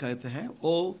बारे में कहते हैं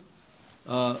वो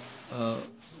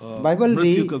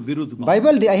मृत्यु का विरुद्ध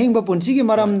Bible di ahing ba punsi gi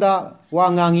maramda wa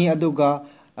ngangi aduga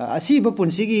asiba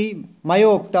punsi gi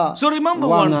mayokta. So remember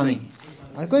one thing.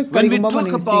 When we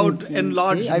talk about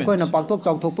enlargement,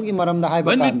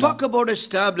 when we talk about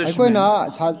establishment,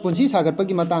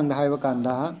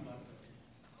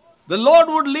 the Lord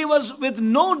would leave us with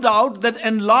no doubt that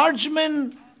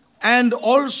enlargement and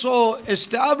also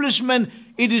establishment,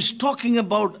 it is talking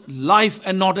about life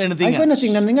and not anything else.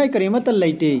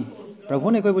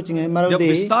 जब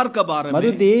विस्तार का बारे में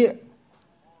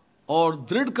और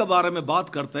दृढ़ के बारे में बात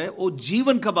करते हैं, वो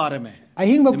जीवन के बारे में है. The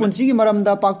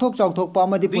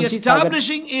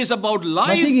establishing is about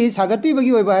life. The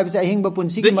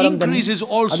increase is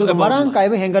also about life.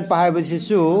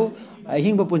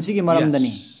 Yes.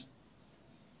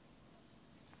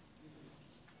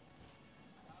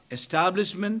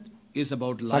 Establishment is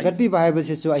about life. Sagatpi bahai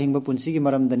basi su ahing ba punsi ki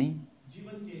maram dani.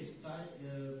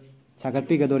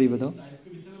 Sagatpi gadori bado.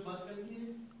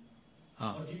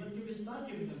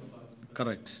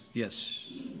 Correct. Yes.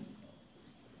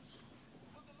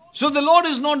 So the Lord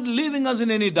is not leaving us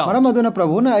in any doubt.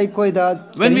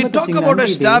 When we talk about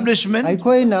establishment, it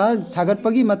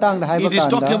is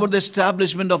talking about the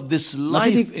establishment of this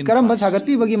life in Christ. When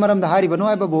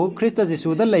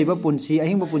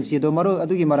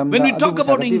we talk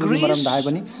about increase,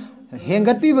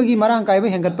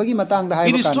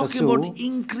 it is talking about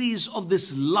increase of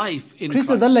this life in Christ.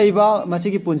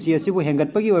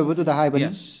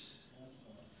 Yes.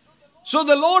 So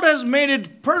the Lord has made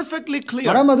it perfectly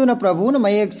clear that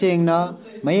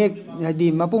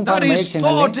His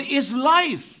thought is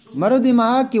life, and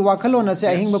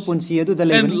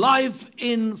life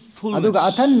in fullness.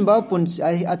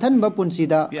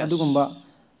 Yes.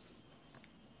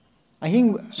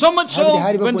 So much so,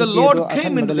 when the Lord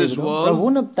came into this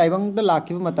world,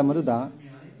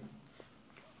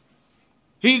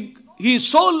 He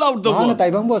so loved the world,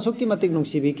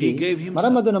 He gave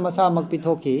Himself.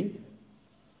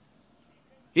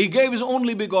 He gave His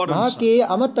only begotten Son.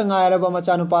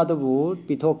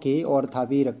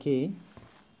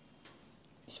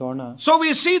 So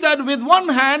we see that with one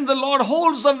hand the Lord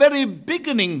holds the very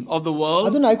beginning of the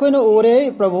world. Yes. And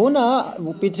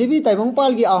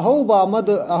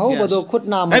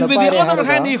with the other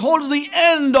hand He holds the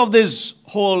end of this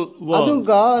whole world. And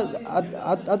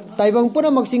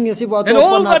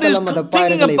all that He is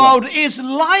thinking about is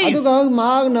life.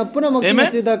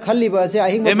 Amen?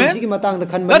 Amen?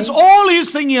 That's all He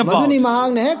is thinking about.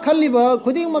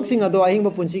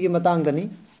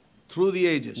 Through the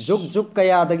ages.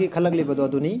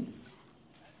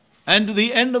 And to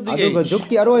the end of the age,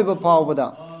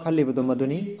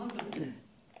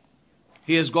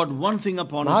 He has got one thing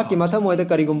upon His heart, and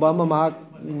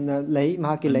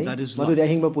that is life.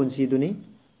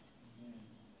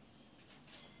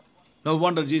 No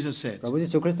wonder Jesus said, I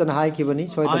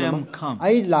am come.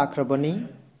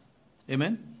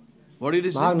 Amen? What did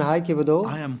He say? I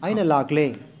am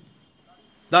come,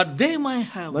 that they might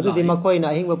have life, and may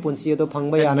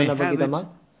have it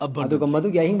abundantly.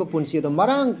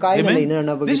 Amen?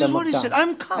 This is what He said, I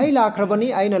am come for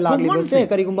one thing,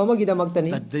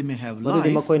 that they may have life,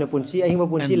 and life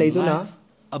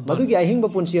abundantly. In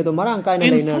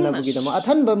fullness. He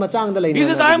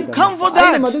says, I am come for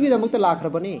that,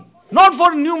 not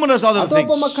for numerous other things.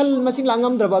 But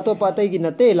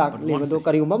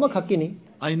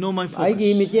I know my focus.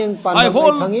 I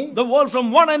hold the world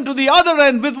from one end to the other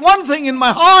end with one thing in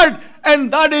my heart,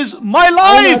 and that is my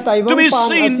life to be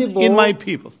seen in my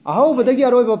people.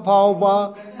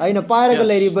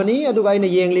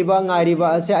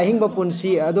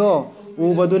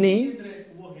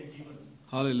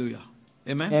 Hallelujah.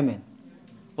 Amen. Amen.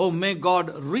 Oh, may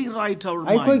God rewrite our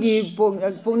minds.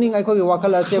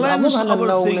 Cleanse our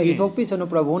thinking.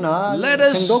 Let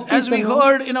us, as we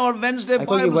heard in our Wednesday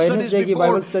Bible studies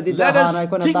before, let us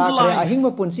think life.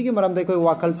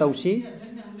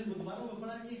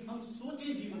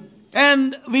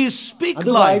 And we speak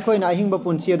life.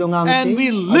 And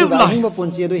we live life.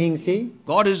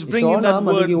 God is bringing that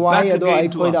word back again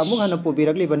to us.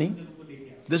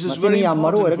 This is very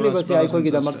important for us, brothers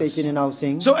and sisters.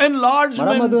 So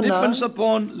enlargement depends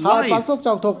upon life.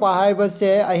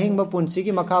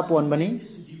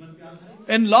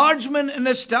 Enlargement and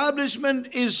establishment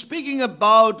is speaking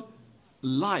about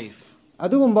life.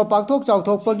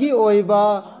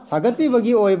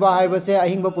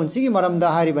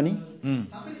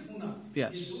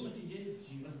 Yes.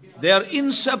 They are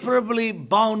inseparably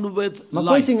bound with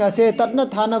life.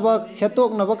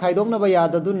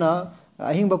 All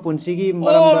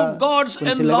God's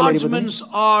enlargements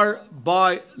are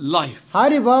by life.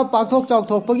 All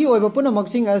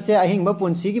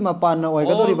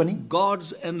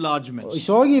God's enlargements,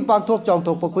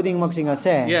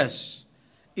 yes,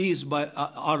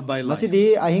 are by life.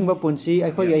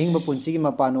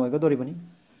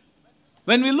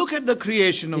 When we look at the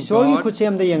creation of God,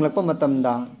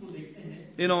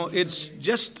 you know, it's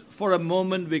just for a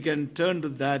moment we can turn to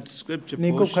that scripture portion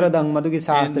in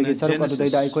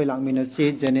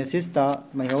Genesis.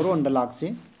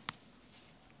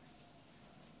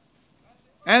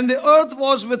 And the earth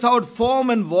was without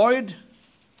form and void,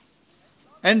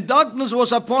 and darkness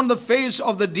was upon the face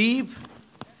of the deep,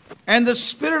 and the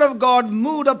Spirit of God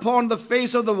moved upon the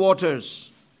face of the waters.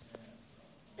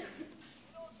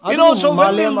 You know, so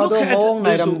when we look at this world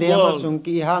and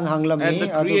the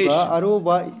creation,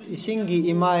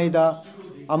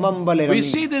 we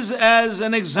see this as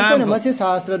an example.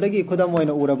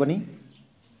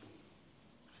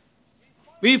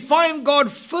 we find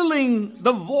God filling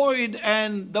the void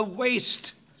and the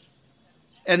waste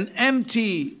and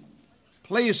empty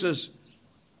places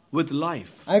with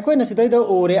life. Ai koi na sidai da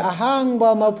ore ahang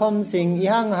ba mafam sing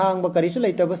ihang hang ba karisu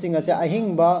leitaba sing ase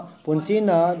ahing ba punsi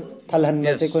na thalhan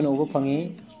ba se koi no ba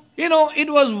phangi. You know, it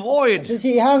was void.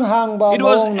 It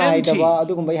was empty.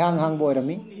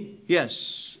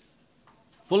 Yes.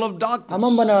 Full of darkness.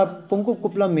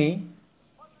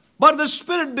 But the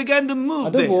Spirit began to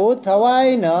move there. And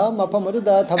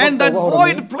that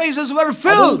void places were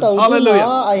filled. Hallelujah.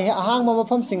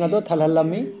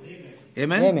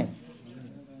 Amen.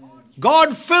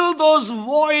 God filled those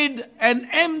void and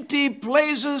empty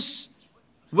places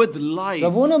with life.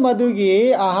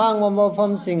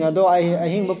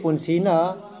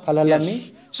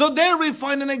 Yes. So there we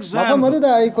find an example.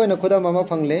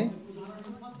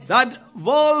 That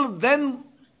world then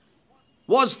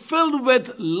was filled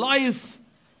with life.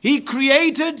 He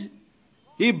created,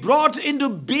 He brought into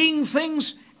being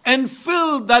things and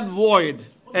filled that void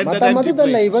and that empty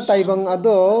places.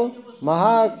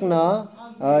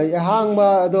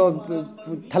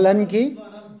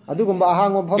 You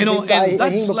know, and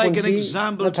that's like an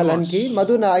example to us. You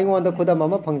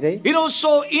know,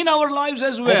 so in our lives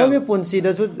as well,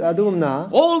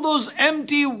 all those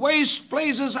empty waste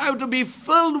places have to be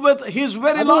filled with His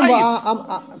very life.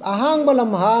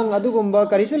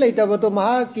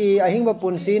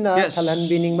 Yes.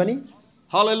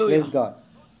 Hallelujah. Praise God.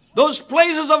 Those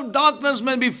places of darkness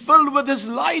may be filled with His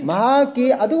light. You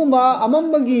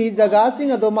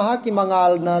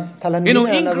know,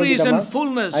 increase and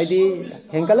fullness in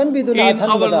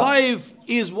our life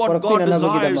is what God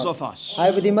desires of us.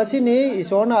 And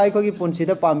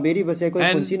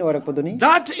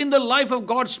that in the life of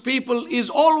God's people is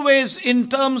always in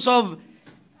terms of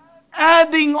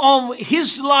adding of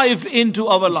His life into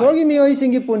our life. Hallelujah.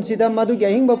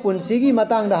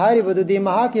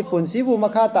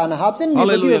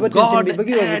 God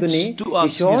adds to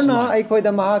us His life.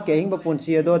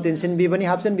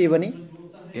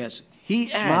 Yes, He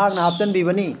adds.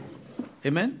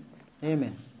 Amen.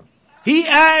 Amen. He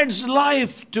adds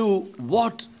life to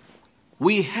what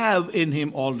we have in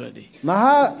Him already.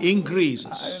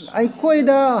 Increases.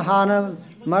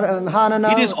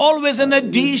 It is always an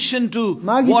addition to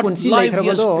what life He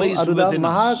has placed within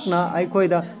us. Yes.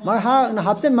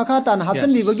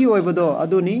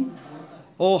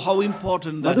 Oh, how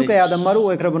important that is. There's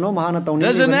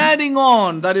an adding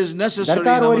on that is necessary in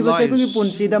our lives.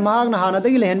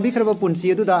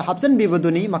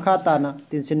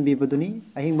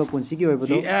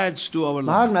 He adds to our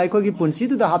life.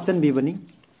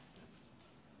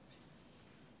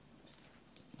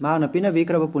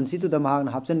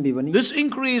 This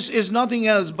increase is nothing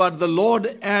else but the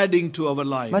Lord adding to our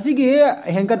life. Yes.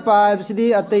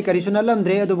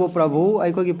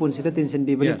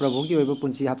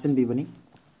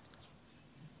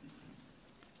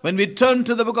 When we turn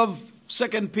to the book of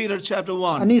 2 Peter chapter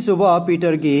 1,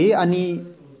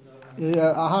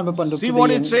 see what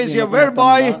it says here,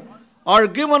 whereby are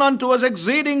given unto us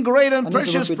exceeding great and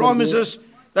precious promises,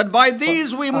 that by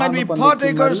these we might be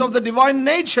partakers of the divine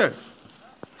nature,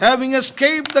 having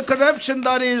escaped the corruption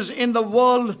that is in the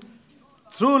world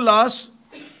through lust.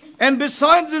 And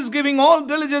besides this, giving all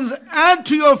diligence, add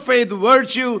to your faith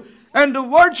virtue, and to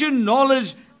virtue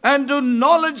knowledge, and to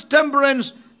knowledge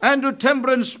temperance, and to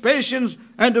temperance patience,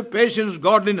 and to patience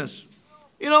godliness.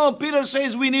 You know, Peter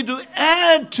says we need to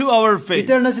add to our faith.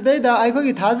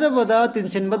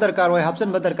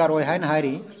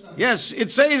 Yes, it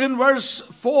says in verse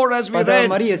 4 as we read,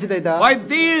 by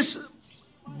these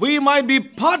we might be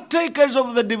partakers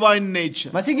of the divine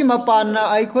nature. Yes.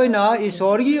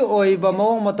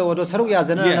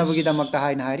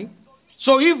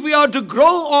 So if we are to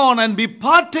grow on and be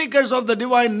partakers of the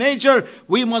divine nature,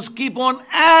 we must keep on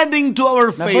adding to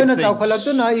our faith things.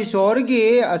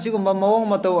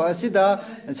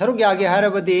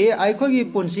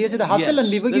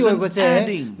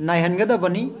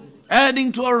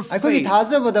 Adding to our faith, that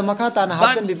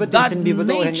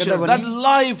nature, that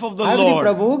life of the Lord.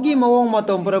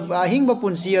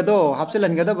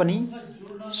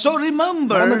 So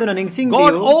remember,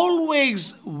 God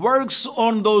always works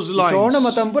on those lines.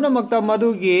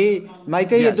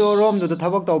 Yes.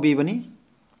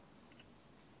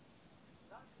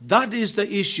 That is the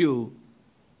issue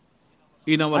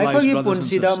in our lives, brothers and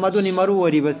sisters.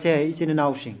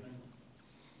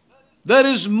 There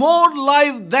is more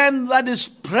life than that is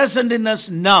present in us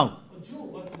now.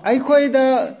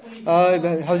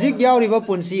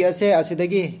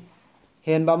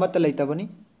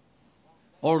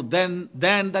 Or than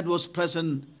that was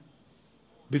present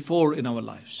before in our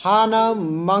lives. Hana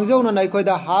mangjo na koi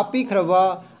da happy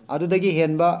krava adudagi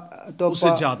henba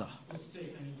topa.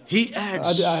 He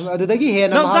adds. Now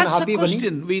that's a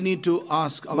question we need to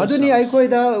ask ourselves. Has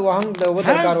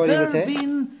there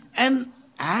been an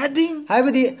adding?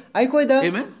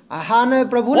 Amen.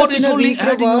 What is only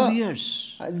adding of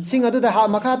years? Sing adu da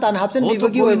makha tan hapsen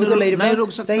bibagi oi budo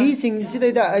leirba sahi sing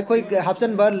sidai da koi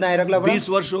hapsen bar nairak labra 20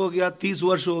 वर्ष हो गया 30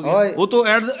 वर्ष हो गया वो तो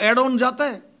add on जाता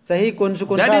है sahi kun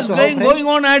that is going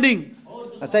on adding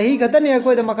sahi khatan ya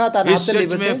koi da makha tan hapsen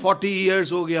libase में 40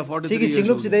 years हो गया 43 years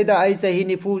singlup sidai da ai sahi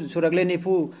nifu suragle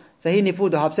nifu sahi nifu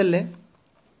do hapsen le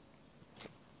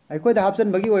ai koi da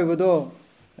hapsen bagi oi budo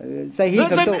there's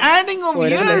an adding of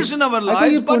years in our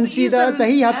lives, but is an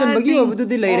adding of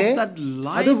that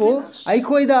life. I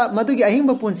koi da madugi ahing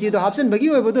ba punsi do hapsen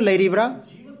bagi oi bodo leiribra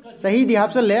sahi di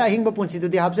hapsen le ahing ba punsi do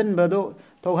di hapsen bodo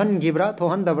thohan gibra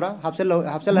thohan dabra hapsen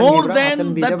more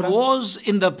than that was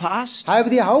in the past. Hai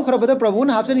bidi how khra bodo prabhu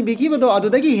na hapsen bigi bodo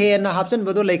adudagi he na hapsen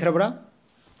bodo leikrabra.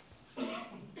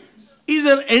 Is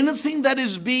there anything that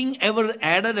is being ever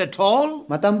added at all?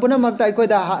 Matam puna magta koi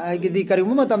da di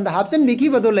karimu matam da hapsen biki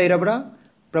bodo leirabra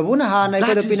prabhu na ha na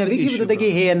koi da pina biki bodo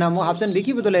dagi he na mo hapsen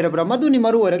biki bodo leirabra madu ni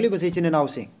maru oragli basi chine naw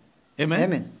se. Amen.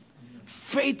 Amen.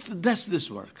 Faith does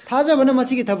this work. Thaja bana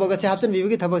masi ki thabak se hapsen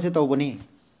biki thabak se tawbani.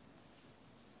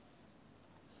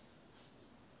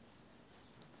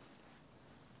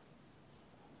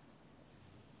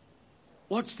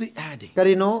 What's the adding?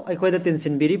 Karino ai koi da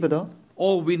tension biri bodo.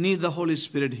 Oh, we need the Holy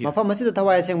Spirit here.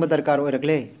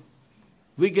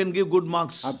 We can give good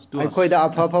marks to us.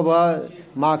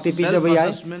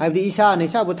 Self-assessment can be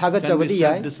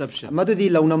self-deception.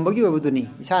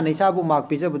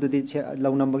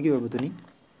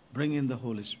 Bring in the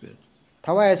Holy Spirit.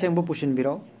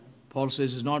 Paul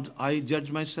says it's not I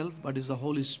judge myself, but it's the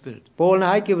Holy Spirit. And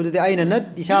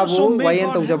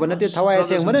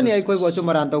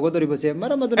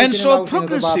so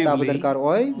progressively,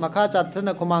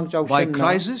 by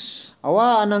crisis,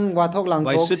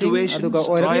 by situations,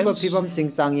 trials,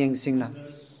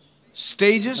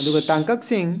 stages,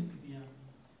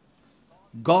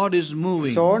 God is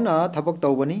moving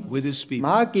with His people.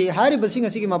 So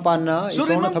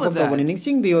remember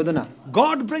that.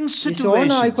 God brings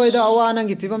situations,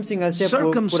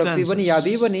 circumstances,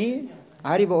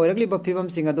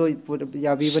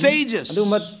 stages,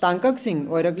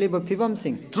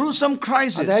 through some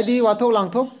crisis.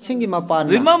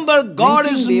 Remember, God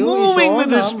is moving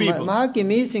with His people.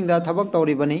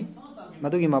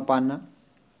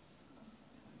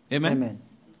 Amen.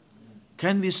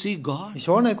 Can we see God?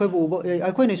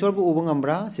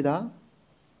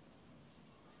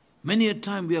 Many a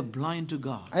time we are blind to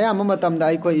God.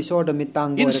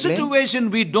 In situation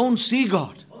we don't see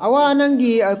God. We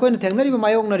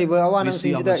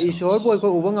see others.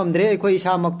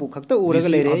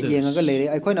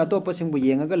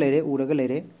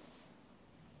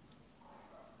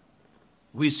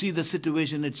 We see the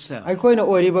situation itself.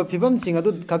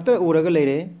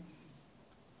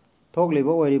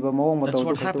 That's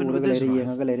what happened with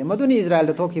Israel.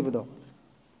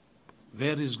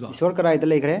 Where is God?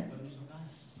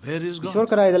 Where is God?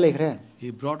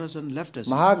 He brought us and left us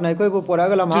to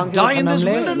die in this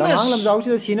wilderness.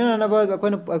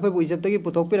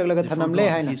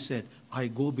 He said, I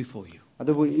go before you. And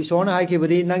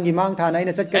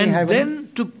then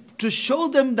to show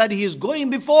them that He is going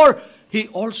before, He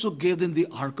also gave them the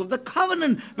Ark of the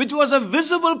Covenant, which was a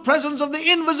visible presence of the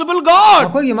invisible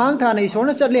God.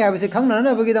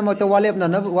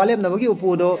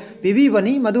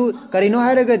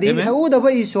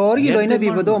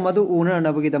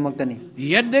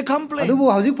 Yet they complained.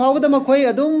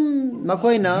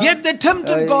 Yet they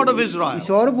tempted God of Israel, the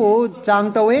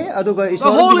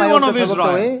Holy One of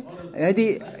Israel. God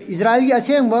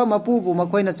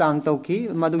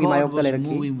was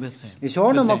moving with him.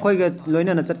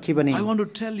 I want to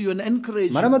tell you and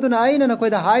encourage you. Our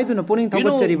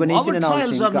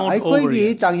trials are not over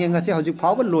yet.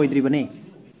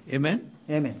 Amen?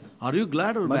 Amen. Are you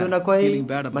glad or bad? Feeling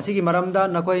bad about it?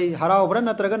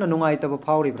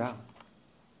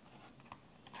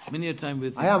 Many a time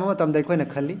with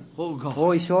oh God.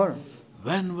 Oh, sure.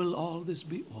 When will all this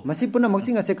be over?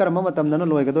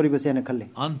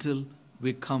 Until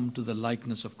we come to the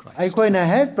likeness of Christ. Amen.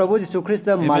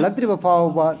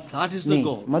 That is the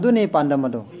goal.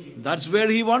 That's where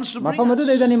he wants to bring Mafam adu us.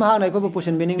 dai dani mahak na ko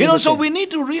pusin bining. You know, so we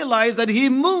need to realize that he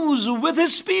moves with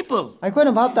his people. Ai ko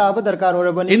na bhab ta ba darkar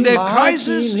ora bani. In their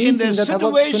crisis, in their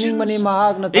situations,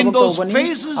 in those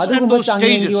phases and those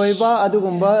stages. You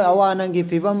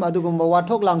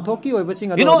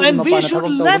know, and we should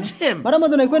let him.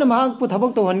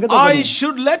 I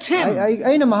should let him.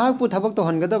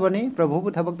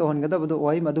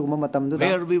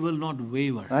 Where we will not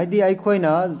waver.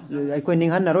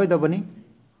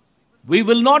 We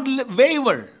will not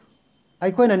waver.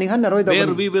 Where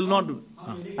we will not.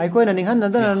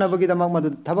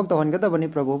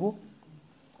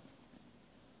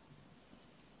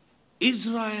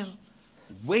 Israel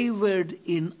wavered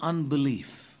in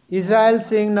unbelief. Israel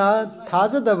sing na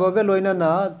thaza da baga loina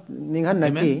na ninghan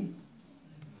naki.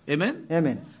 Amen.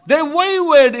 Amen. They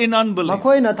wavered in unbelief.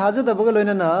 All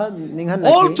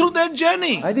through their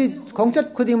journey.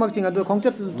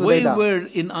 Wavered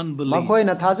in unbelief. But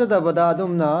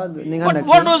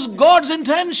what was God's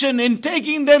intention in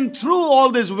taking them through all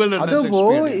this wilderness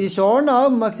experience?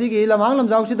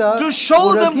 To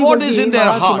show them what is in their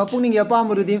heart. Amen.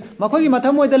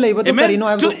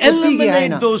 To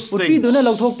eliminate those things.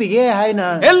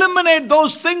 Eliminate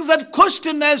those things that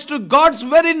question as to God's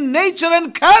very nature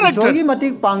and character.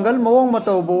 Pangal mawong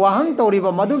matau buwahang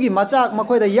tauriba madugi machak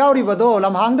makoy da yauriba do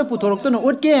lamhang da putorok to no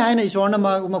utke haina ishwarna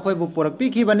makoy bu purak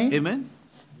pikhi bani. Amen.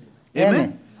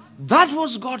 Amen. That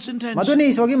was God's intention. Maduni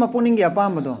ishwagi mapuningi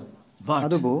apam do.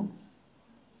 But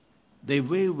they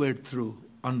wavered through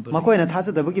unbelief. Makoy na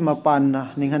thasa da bugi mapan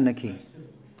na ninghan nakhi.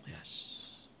 Yes.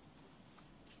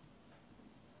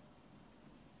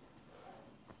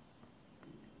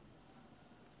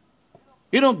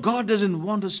 You know, God doesn't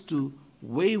want us to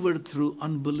waver through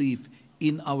unbelief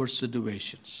in our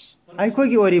situations. Remember,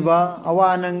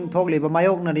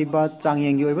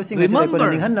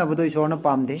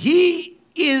 He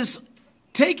is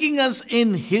taking us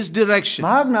in His direction.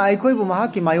 I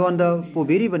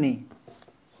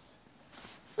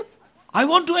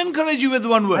want to encourage you with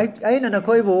one word. We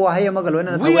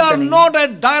are not a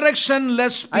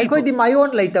directionless people.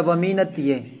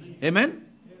 Amen.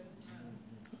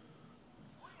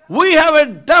 We have a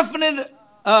definite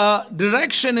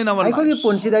direction in our lives.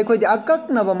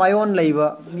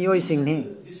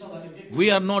 We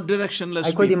are not directionless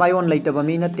people.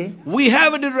 We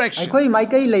have a direction.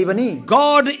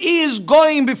 God is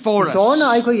going before us.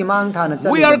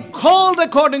 We are called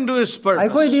according to His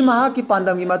purpose.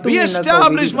 Be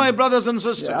established, my brothers and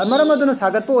sisters.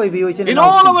 In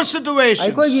all our situations,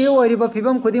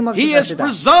 He has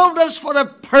preserved us for a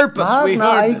purpose. We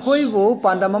heard this.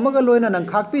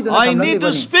 I need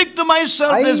to speak to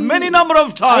myself this many number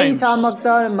of times.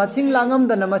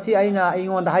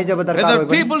 Whether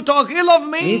people talk ill of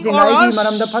me or us,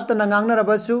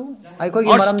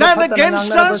 or stand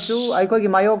against us, or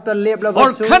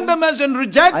condemn us and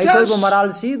reject us,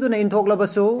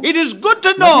 it is good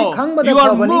to know you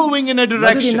are moving in a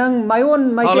direction.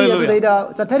 Hallelujah.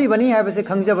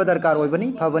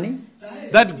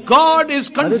 That God is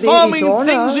confirming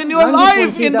things in your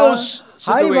life in those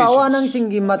situations.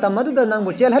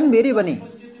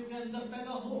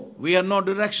 We are not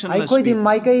directionless people.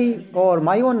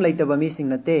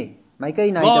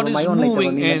 God is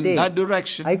moving in that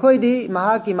direction. He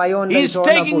is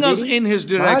taking us in His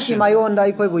direction,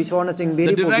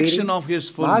 the direction of His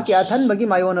fullness.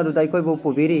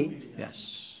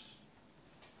 Yes.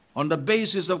 On the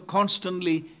basis of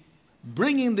constantly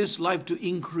bringing this life to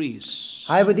increase.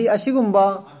 Hallelujah.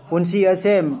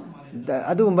 It's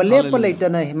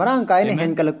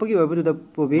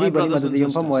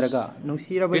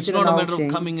not a matter of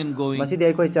coming and going. It's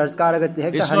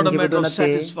not a matter of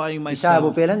satisfying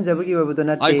myself. I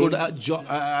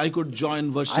could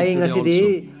join worship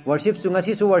today also.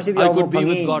 I could be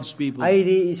with God's people.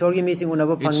 It's not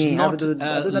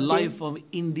a life of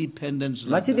independence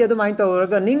like that.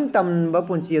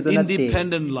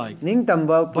 Independent life.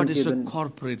 But it's a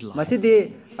corporate life.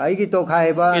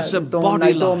 It's a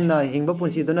body life.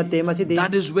 That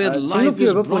is where life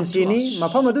is brought to us.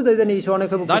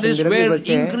 That is where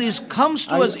increase comes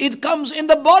to us. It comes in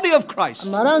the body of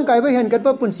Christ. Where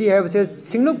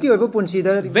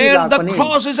the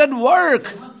cross is at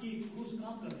work.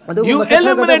 You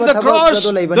eliminate the cross,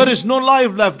 there is no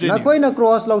life left in you. There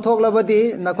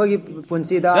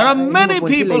are many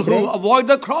people who avoid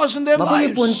the cross in their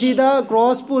lives.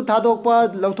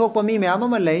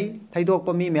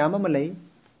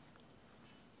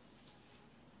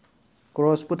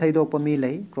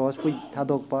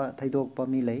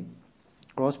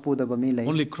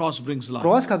 Only cross brings life.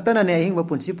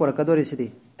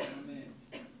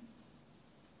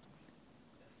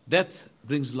 Death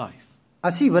brings life.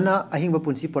 asibana ahingba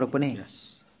punsi porakpane.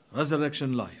 Yes.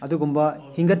 Resurrection life. Adugumba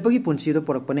hingatpagi punsi do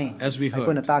porakpane. As we heard.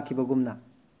 Aikona takibagumna.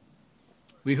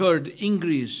 We heard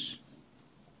increase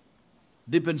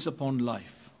depends upon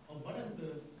life.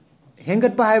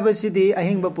 Hengatpa haibasidi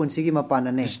ahingba punsigi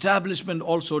mapanane. Establishment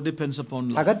also depends upon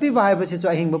life. Sagatpi bahibasisu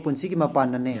ahingba punsigi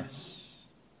mapanane. Yes.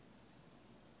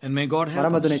 And may God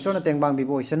help us.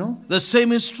 The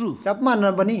same is true.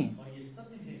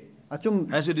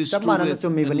 As it is true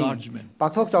with enlargement.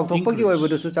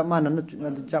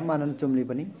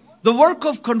 The work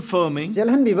of confirming,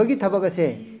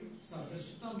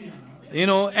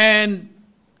 and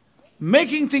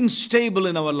making things stable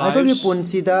in our lives,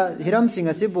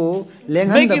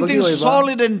 making things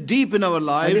solid and deep in our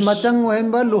lives,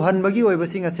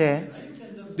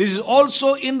 this is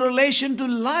also in relation to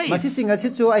life.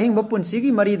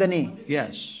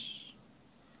 Yes.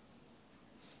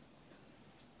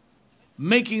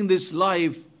 Making this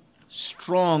life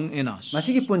strong in us.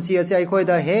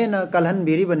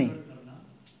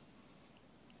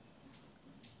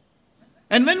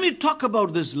 And when we talk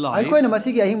about this life,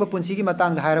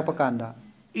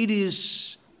 it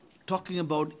is talking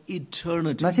about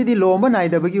eternity. Yes.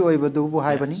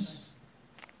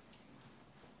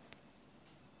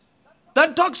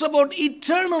 That talks about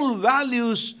eternal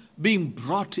values being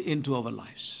brought into our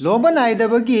lives.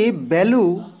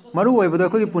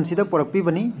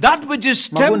 That which is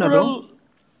temporal,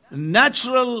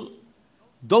 natural,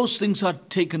 those things are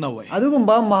taken away. Amen.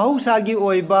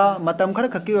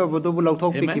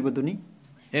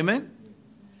 Amen.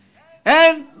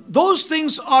 And those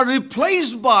things are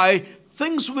replaced by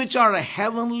things which are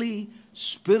heavenly,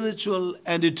 spiritual,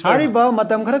 and eternal.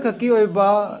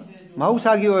 So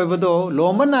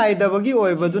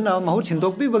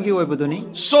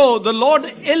the Lord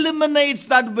eliminates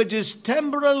that which is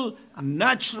temporal,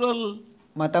 natural,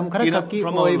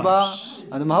 from our lives.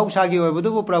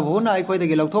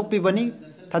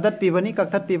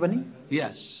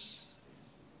 Yes.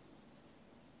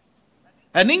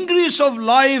 An increase of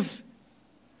life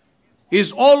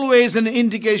is always an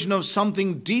indication of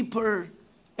something deeper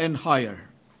and higher.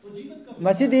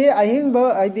 Yes.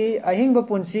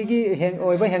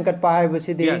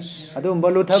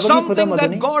 Something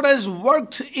that God has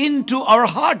worked into our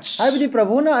hearts. A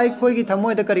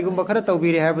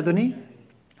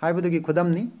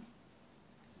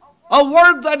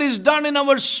work that is done in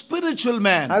our spiritual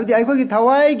man. Yes.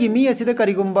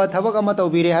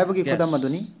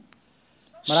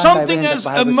 Something has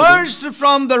emerged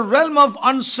from the realm of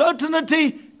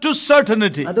uncertainty to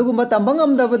certainty.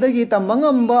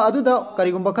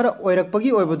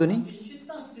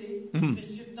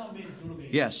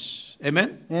 Yes.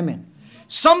 Amen. Amen.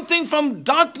 Something from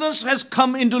darkness has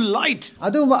come into light.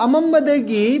 Yes.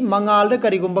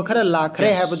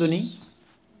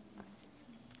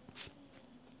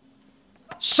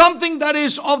 Something that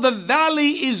is of the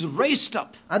valley is raised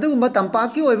up.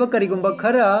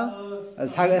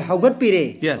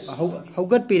 Yes.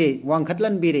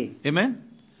 Amen.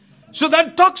 So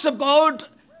that talks about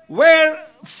where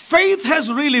faith has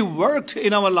really worked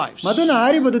in our lives.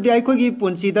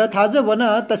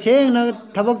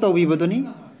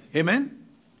 Amen.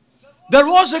 There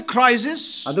was a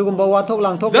crisis. There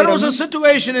was a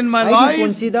situation in my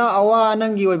life.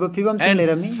 And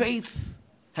faith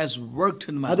has worked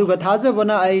in my life.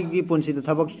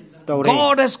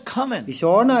 God has come in. He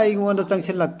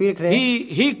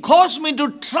caused me to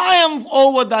triumph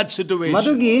over that situation.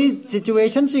 Amen.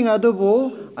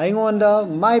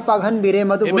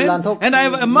 And I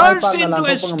have emerged into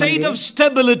a state of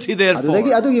stability therefore. From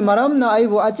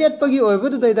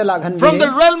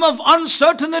the realm of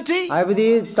uncertainty, I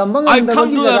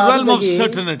come to a realm of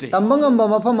certainty. From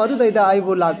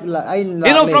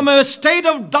a state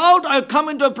of doubt, I come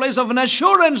into a place of an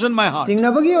assurance in my heart.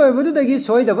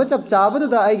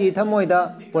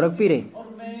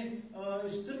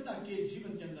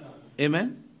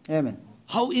 Amen. Amen.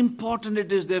 How important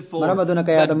it is therefore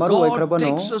that God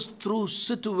takes us through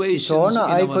situations in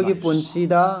our lives.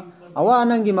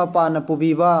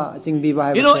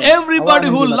 Everybody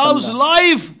who loves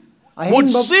life would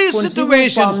see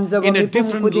situations in a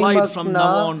different light from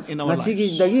now on in our lives.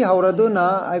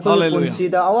 Hallelujah.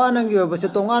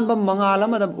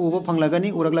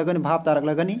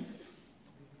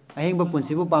 Many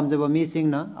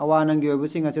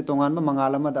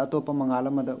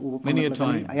a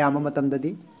times,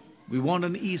 we want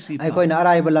an easy path.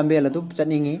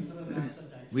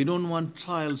 We don't want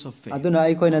trials of faith. You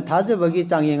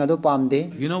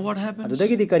know what happens?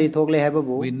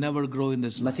 We never grow in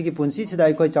this life.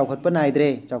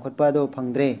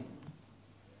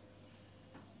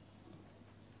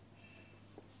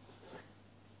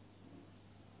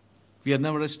 We are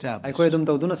never established. Ai khoi dum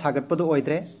tawduna sagat padu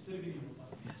oidre.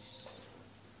 Yes.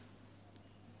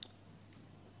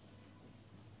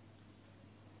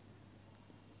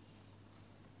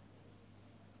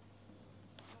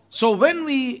 So when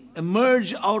we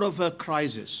emerge out of a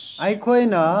crisis, ai khoi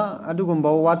na adugumba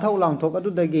wathau langthok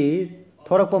adudagi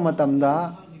thorakpa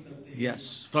matamda,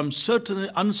 yes, from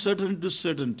uncertainty to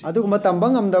certainty, from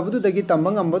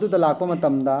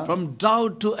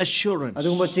doubt to assurance. You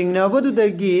know what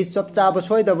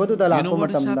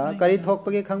is happening?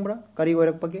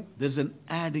 There's an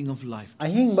adding of life.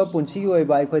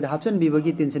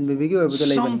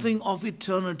 Something of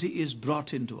eternity is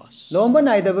brought into us.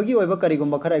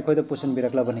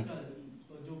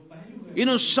 You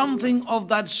know, something of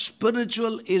that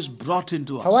spiritual is brought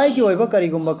into us.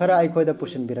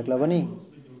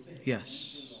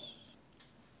 Yes.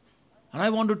 And I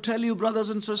want to tell you, brothers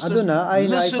and sisters,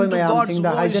 listen to God's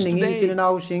voice today.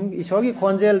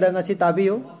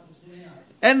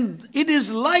 And it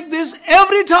is like this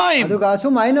every time.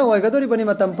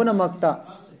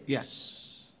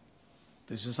 Yes.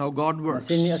 This is how God works.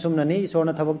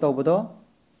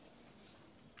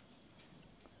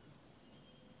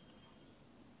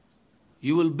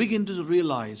 You will begin to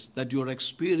realize that you are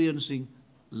experiencing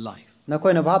life. Yes.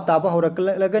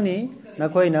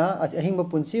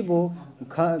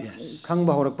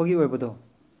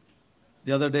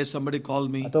 The other day somebody called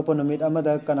me. I get a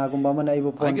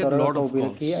lot of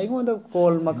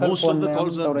calls. Most of the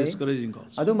calls are discouraging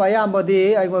calls. To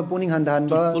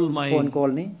pull my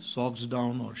socks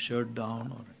down or shirt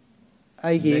down or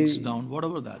legs down,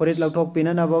 whatever that is. So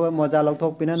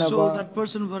that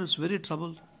person was very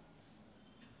troubled.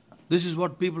 This is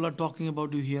what people are talking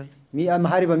about you here. I began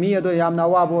to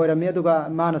laugh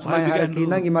and smile.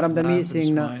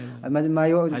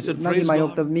 I said, praise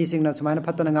God.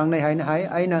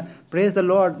 Praise the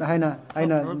Lord.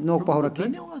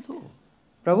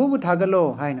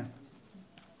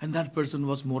 And that person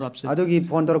was more upset. I said,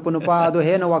 don't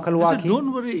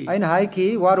worry.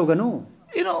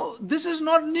 You know, this is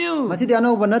not new. This is the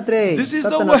way. This is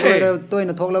the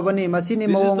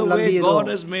way God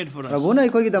has made for us. We will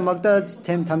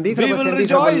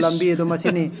rejoice and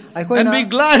be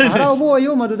glad in it.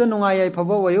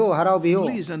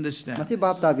 Please understand.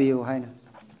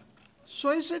 So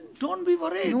I said, don't be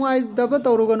worried. No,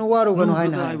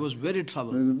 brother, I was very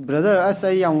troubled.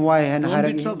 Don't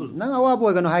be troubled.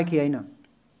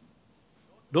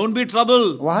 Don't be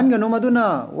troubled.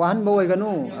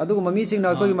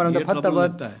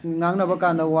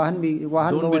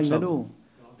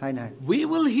 We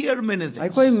will hear many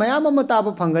things.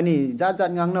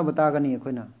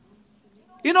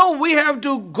 You know, we have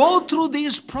to go through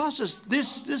this process, this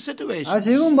situation.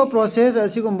 You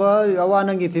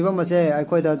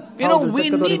know,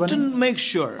 we need to make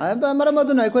sure that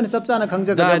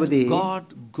God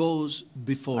goes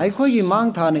before us.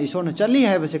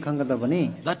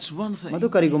 That's one thing.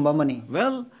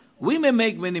 Well, we may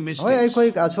make many mistakes.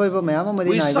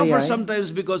 We suffer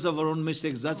sometimes because of our own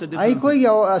mistakes. That's a different thing.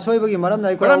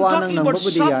 But I'm talking about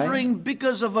suffering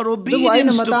because of our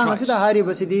obedience to Christ. You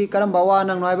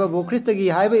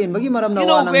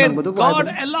know, where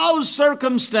God allows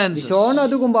circumstances.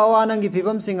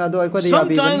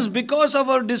 Sometimes because of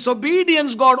our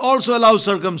disobedience, God also allows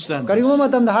circumstances. Of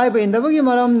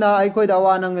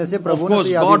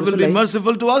course, God will be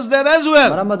merciful to us there as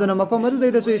well.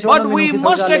 But we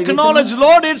must acknowledge,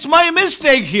 Lord, it's my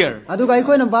mistake here. The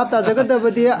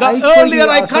earlier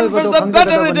I confess, the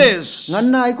better it is. The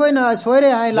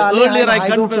earlier I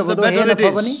confess, the better it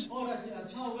is.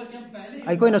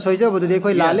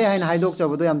 Yes.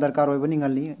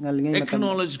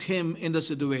 Acknowledge Him in the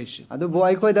situation. You know,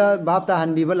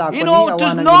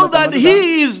 to know that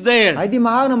He is there.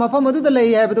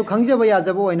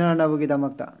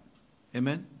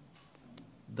 Amen.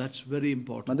 That's very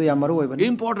important.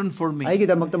 Important for me.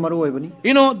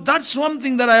 You know, that's one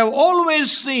thing that I have always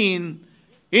seen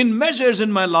in measures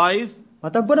in my life.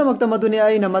 But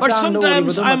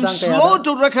sometimes I'm slow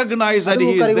to recognize that He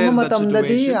is there in that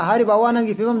situation.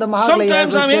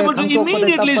 Sometimes I'm able to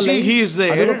immediately see He is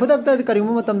there.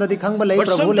 But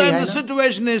sometimes the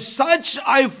situation is such,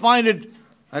 I find it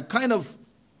a kind of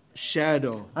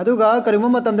shadow. But I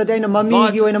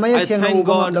thank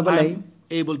God I'm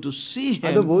able to see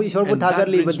Him, and that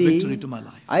brings victory to my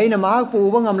life. I want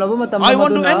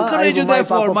to encourage you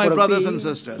therefore, my brothers and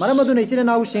sisters.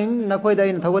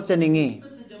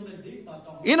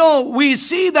 You know, we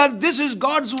see that this is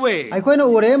God's way. You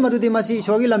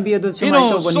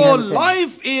know, so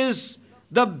life is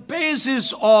the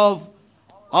basis of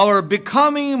our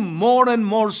becoming more and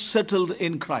more settled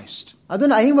in Christ.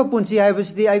 Aduna ahingba punsi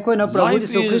haibasidi aikhoina Prabhu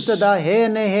Jesu Christ da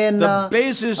the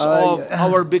basis of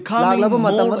our becoming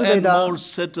more and more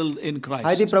settled in Christ.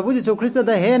 Haidi Prabhu Jesu Christ da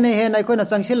aikhoina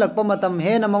changsilakpa matam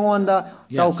hena mangonda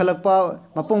chaukalakpa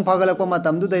mapung phagalakpa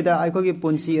matam du daida aikhogi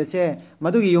punsi ase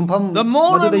madugi yumpham the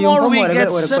more and more we get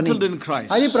settled in Christ.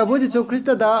 Haidi Prabhu Jesu Christ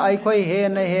da aikhoi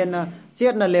hena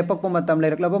chetna lepakpa matam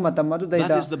leiraklaba matam madu daida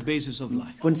that is the basis of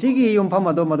life. Punsi gi yumpham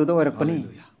ado maduda oirakpani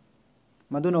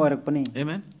maduna oirakpani.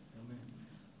 Amen.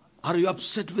 Are you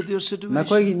upset with your situation?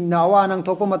 Nakoi nawa nang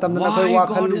thokpa matam na nakoi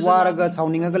wakhal waraga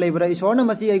sauninga ga leibra isorna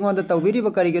masi aigonda tawbiri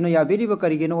ba karigeno yabiri ba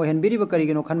karigeno ohenbiri ba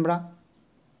karigeno khanbra.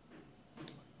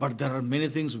 But there are many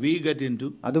things we get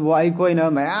into. Adu bo ai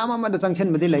koina mayam amada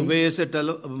sanction madi lai. सुबह से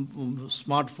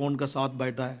smartphone का साथ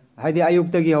बैठा है. Haidi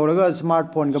ayuk tagi horaga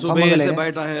smartphone ka phamaga le. सुबह से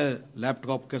बैठा है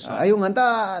laptop के साथ. Ayung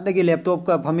anta dagi laptop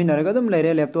ka phaminaraga dum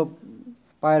leire laptop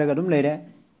pairaga dum leire.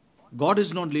 God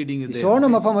is not leading you there. Sorna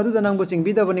mapam adu danang bo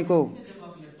chingbida bani ko.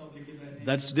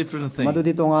 That's different thing.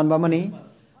 Madudi tongan ba mani.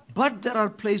 But there are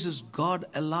places God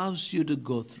allows you to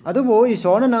go through. Adu bo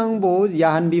isorna nang bo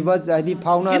yahan biba adi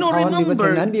phauna thawan biba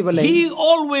tenhan biba lai. He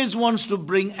always wants to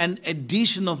bring an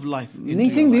addition of life into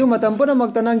Ningsing biu your life. matam pona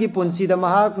magtanang gi punsi da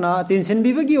mahak na tinsin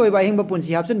biba gi oiba ahing ba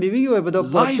punsi hapsan biba gi oiba do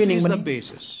life is the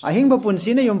basis ahing ba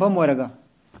punsi na yumpham moiraga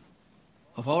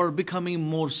of our becoming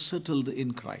more settled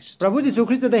in Christ. Prabhu Jesu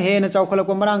Christ da he na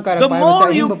chaukalakpa marang karak the more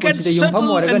you get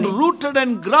settled and rooted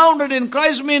and grounded in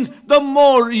Christ means the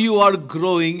more you are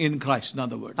growing in Christ, in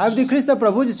other words. Abdi Christa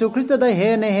Prabhu Jesu Christ da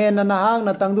he na nahang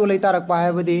na tangdu lai tarak pa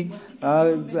haibadi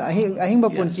ahing ba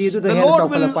punsi du da he na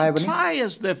chaukalakpa haibani. Try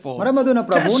us therefore. Maramadu na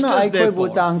Prabhu na ai koi bo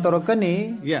chang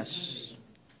torokani. Yes.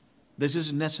 This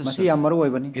is necessary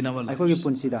in our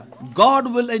lives. God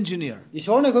will engineer.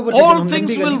 All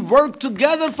things will work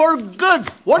together for good.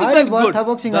 What is that good?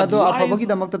 That life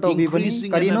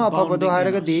increasing and abounding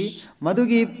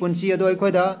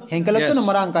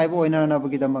in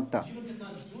us.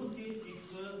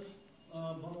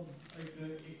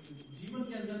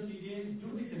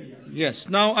 Yes.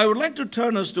 Now I would like to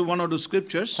turn us to one or two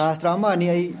scriptures. Turn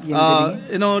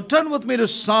with me to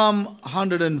Psalm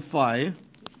 105.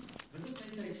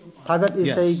 Thagat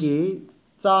isai gi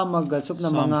chamaga supna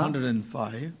manga. Psalm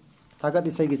 105. Thagat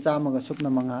isai gi chamaga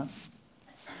supna manga.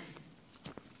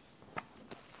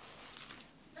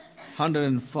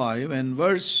 105 and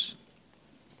verse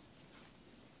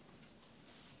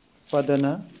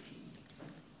Padana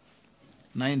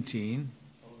 19.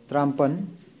 Trampan.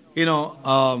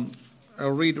 I'll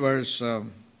read verse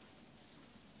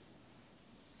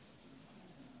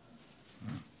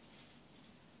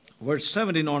verse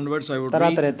 17 onwards. I would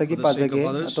read for the sake of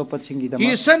others.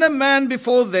 He sent a man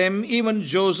before them, even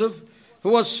Joseph, who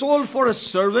was sold for a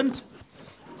servant,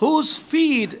 whose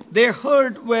feet they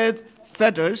hurt with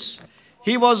fetters.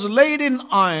 He was laid in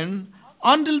iron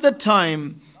until the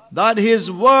time that his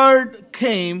word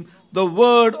came. The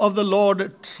word of the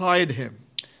Lord tried him.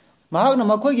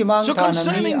 So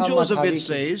concerning Joseph it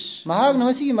says,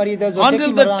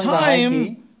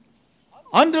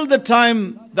 until the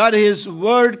time that his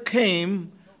word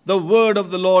came, the word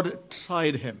of the Lord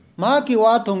tried him.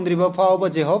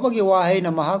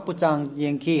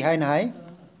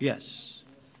 Yes.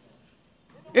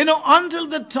 Until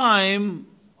the time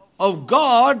of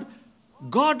God,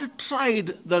 God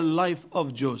tried the life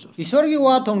of Joseph.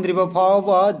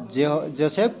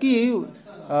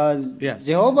 Yes.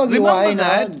 Remember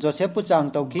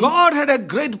that God had a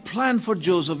great plan for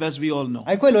Joseph, as we all know.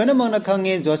 And we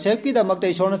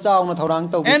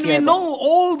know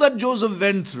all that Joseph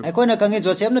went through.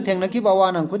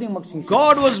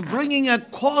 God was bringing a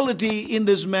quality in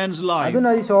this man's life. He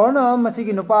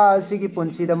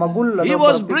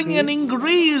was bringing an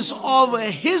increase of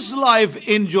his life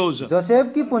in Joseph. And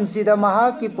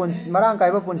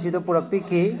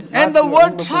the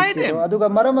word tried him.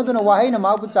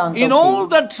 In all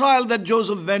that trial that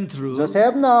Joseph went through,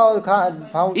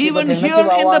 even here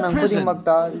in the prison,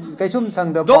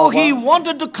 though he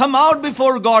wanted to come out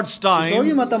before God's time,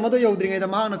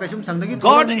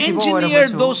 God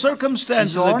engineered those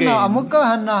circumstances again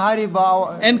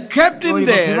and kept him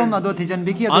there until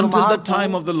the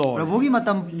time of the Lord.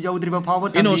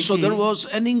 So there was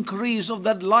an increase of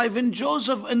that life in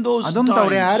Joseph in those times. That's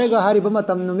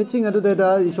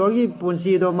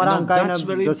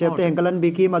very important.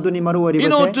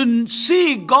 To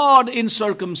see God in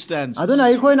circumstances. Again,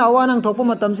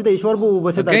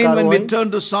 when we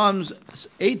turn to Psalm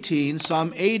 18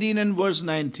 and verse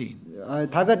 19.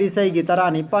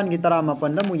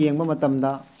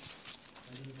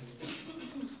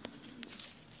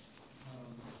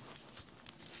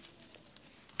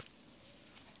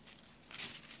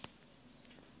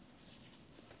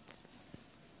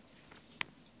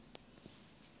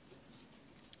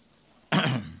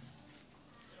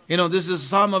 You know, this is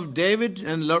Psalm of David,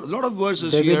 and a lot of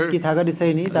verses here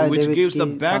which gives the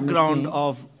background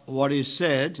of what he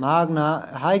said. You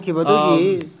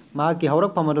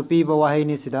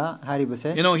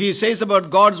know, he says about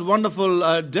God's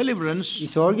wonderful deliverance. You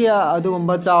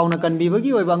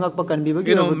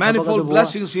know, manifold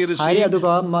blessings he received.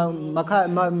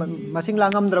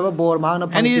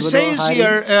 And he says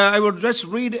here, I would just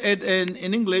read it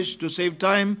in English to save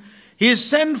time. He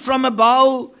sent from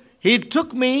above, he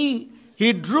took me,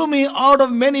 he drew me out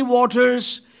of many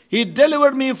waters, he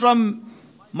delivered me from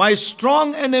my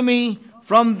strong enemy,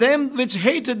 from them which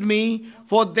hated me,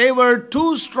 for they were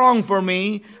too strong for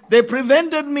me. They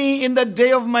prevented me in the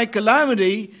day of my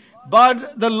calamity,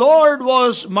 but the Lord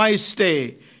was my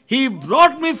stay. He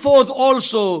brought me forth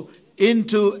also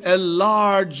into a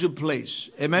large place.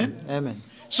 Amen? Amen.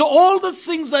 So all the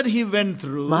things that he went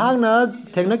through brought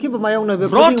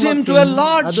him to a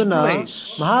large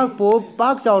place.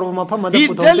 He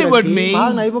delivered me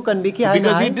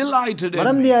because he delighted in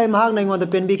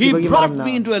me. He brought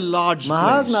me into a large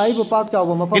place.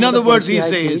 In other words, he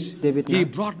says, he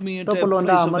brought me into a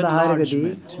place of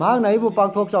enlargement.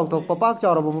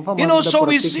 You know, so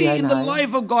we see in the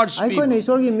life of God's people, the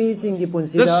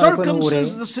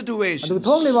circumstances, the situations,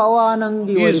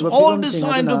 he is all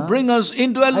designed to bring us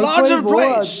into a larger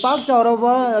place, to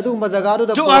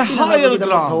a higher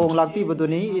ground.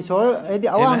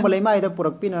 Amen.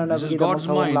 This is God's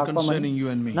mind concerning you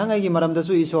and me. Yes,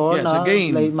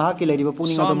 again,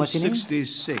 Psalm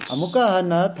 66.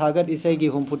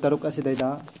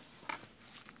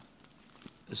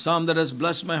 A psalm that has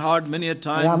blessed my heart many a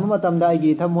time.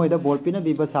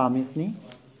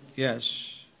 Yes.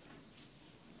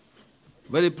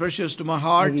 Very precious to my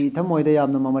heart. You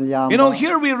know,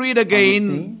 here we read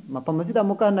again,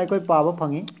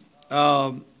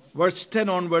 verse 10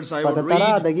 onwards I will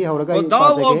read. For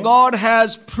thou, O God,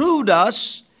 has proved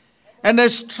us, and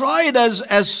hast tried us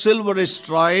as silver is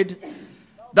tried.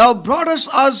 Thou broughtest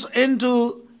us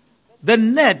into the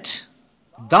net.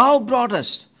 Thou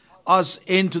broughtest us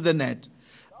into the net.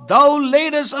 Thou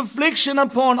laidest affliction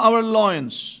upon our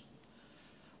loins.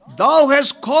 Thou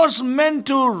hast caused men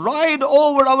to ride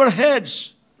over our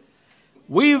heads.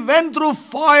 We went through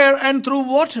fire and through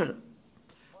water,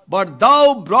 but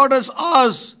thou broughtest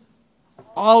us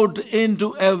out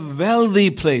into a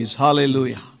wealthy place.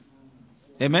 Hallelujah.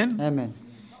 Amen. Amen.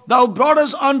 Thou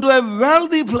broughtest unto a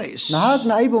wealthy place.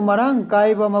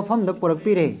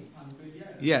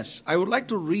 Yes, I would like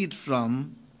to read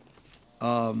from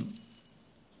a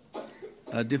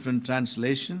different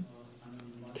translation.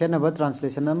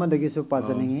 Translation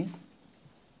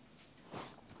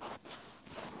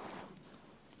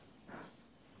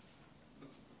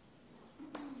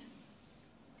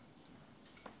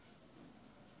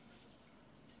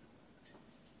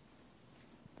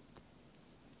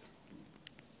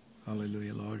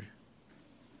Hallelujah, Lord.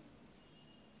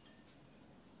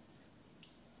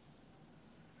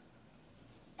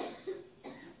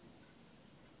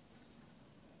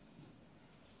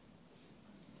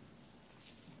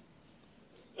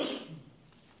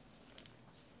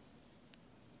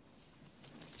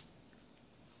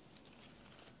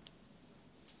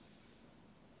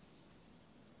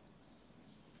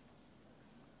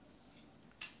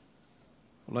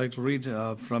 I'd like to read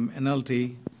from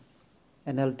NLT.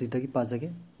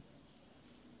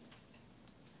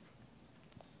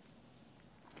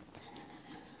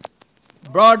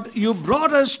 You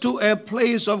brought us to a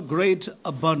place of great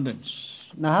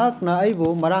abundance.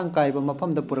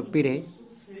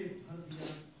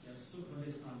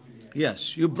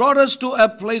 Yes, you brought us to a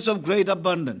place of great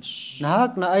abundance. You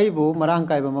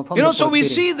know, so we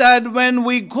see that when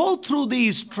we go through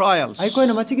these trials, he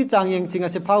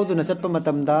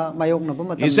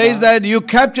says that you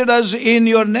captured us in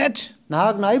your net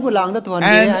and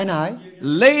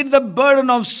laid the burden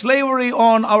of slavery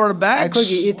on our backs.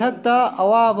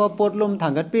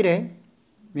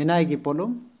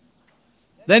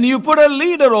 Then you put a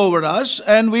leader over us,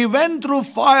 and we went through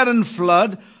fire and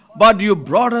flood, but you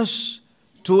brought us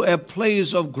to a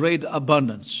place of great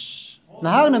abundance.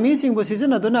 Yes.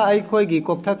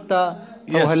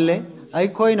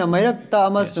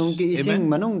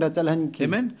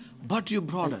 Amen. But you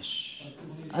brought us.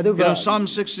 You know, Psalm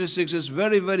 66 is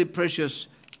very, very precious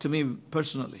to me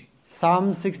personally.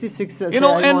 Psalm 66. You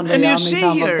know, and you see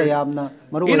here,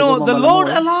 you know, the Lord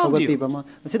allowed you.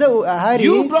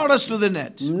 You brought us to the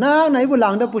net.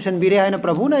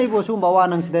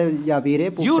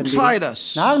 You tried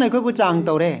us.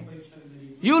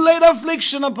 You laid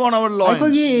affliction upon our loins,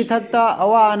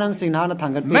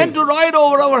 meant to ride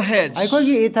over our heads.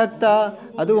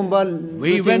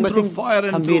 We went through fire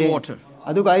and through water,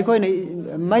 but thou brought us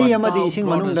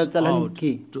out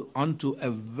unto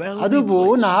a wealthy place.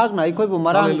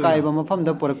 Hallelujah.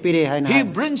 He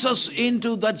brings us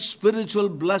into that spiritual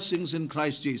blessings in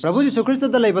Christ Jesus.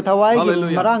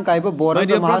 Hallelujah. My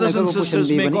dear brothers and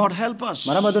sisters, may God help us.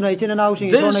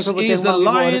 This is the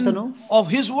line of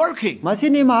His working.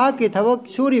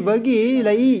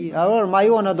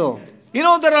 You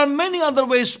know, there are many other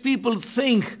ways people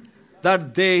think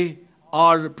that they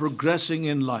are progressing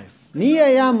in life.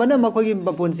 Yes.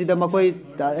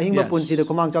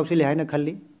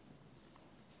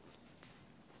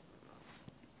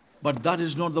 But that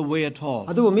is not the way at all.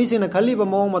 Let me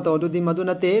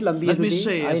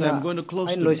say, as I'm going to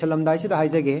close today,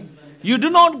 you do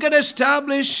not get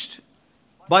established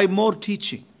by more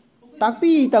teaching,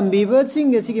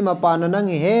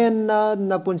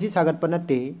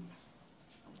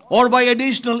 or by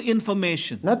additional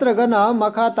information,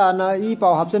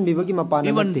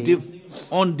 even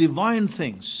on divine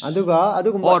things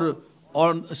or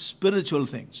on spiritual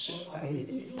things.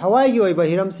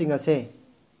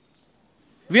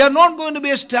 We are not going to be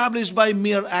established by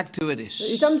mere activities.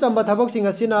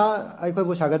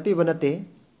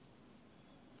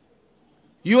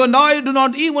 You and I do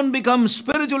not even become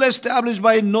spiritually established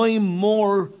by knowing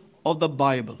more of the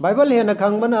Bible. Now,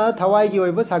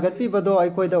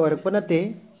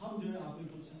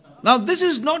 this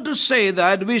is not to say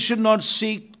that we should not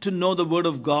seek to know the Word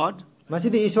of God. This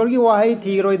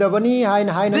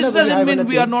doesn't mean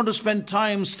we are not to spend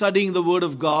time studying the Word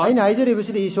of God.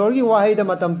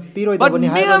 But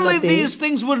merely these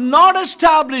things would not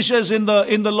establish us in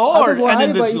the Lord and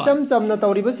in this life.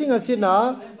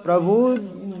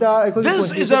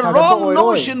 This is a wrong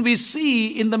notion we see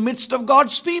in the midst of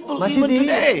God's people even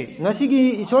today.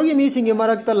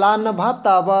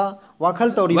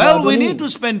 Well, we need to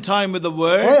spend time with the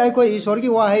Word.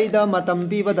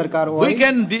 We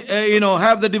can,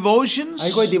 have the devotions. We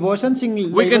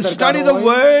can study the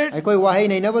Word.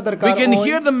 We can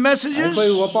hear the messages.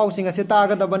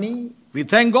 We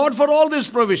thank God for all this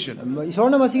provision. But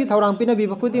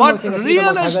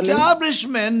real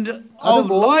establishment of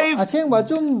life would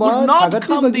not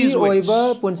come these ways.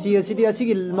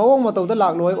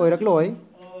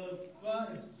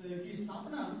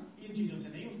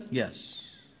 Yes.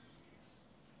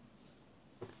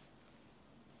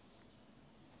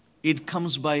 It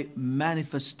comes by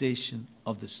manifestation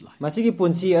of this life. Yes.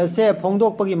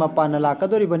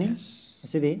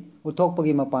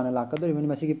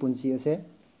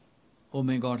 Oh,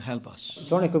 may God help us.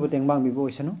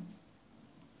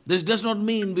 This does not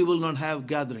mean we will not have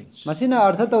gatherings.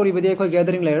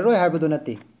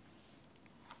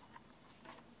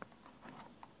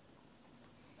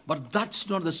 But that's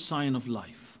not the sign of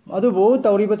life.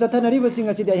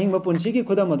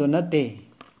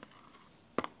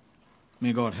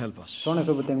 May God help us.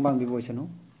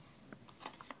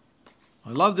 I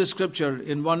love this scripture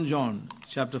in 1 John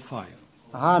chapter 5.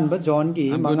 I'm going to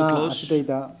close.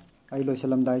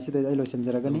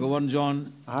 Go 1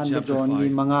 John chapter 5.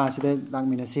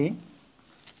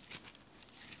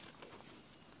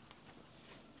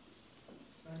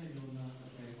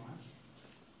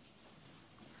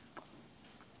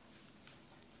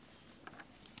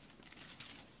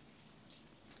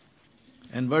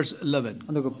 And verse 11.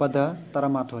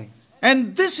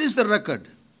 And this is the record,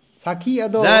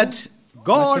 that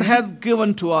God hath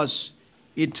given to us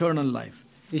eternal life.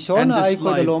 And this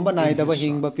life in His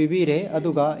Son.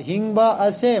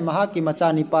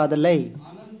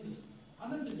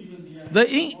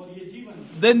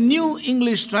 The New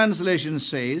English translation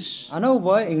says, and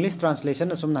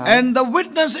the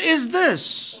witness is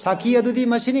this,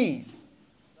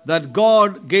 that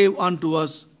God gave unto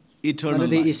us eternal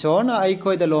life. I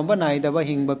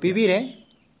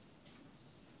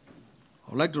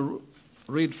would like to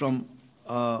read from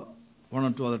one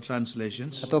or two other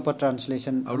translations. I would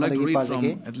like to read from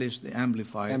at least the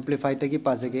Amplified.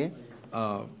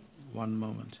 One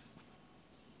moment.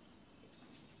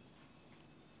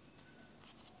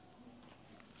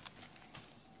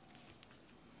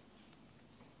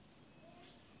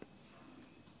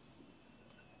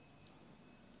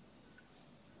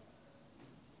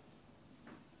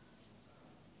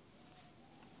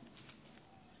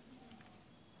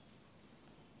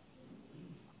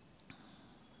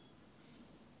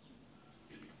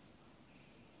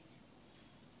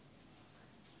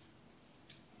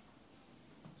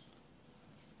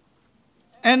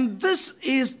 And this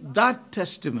is that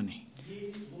testimony,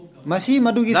 that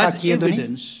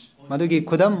evidence,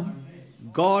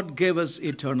 God gave us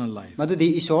eternal life.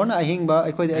 Madudi isona ahingba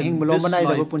akhoi ahingba lo manai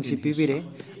da punsi pibire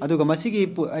aduga masigi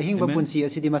ahingba punsi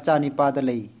asidi machani pada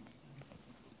lei.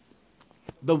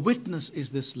 The witness is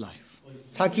this life.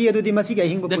 Sakhi adudi masigi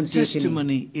ahingba punsi. The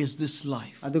testimony is this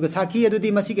life. Aduga sakhi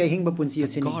adudi masigi ahingba punsi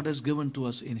asini. God has given to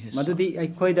us in His Son. Madudi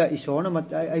akhoi da isona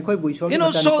akhoi bu isona. You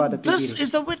know, so this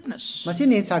is the witness.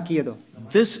 Masini sakhi ado.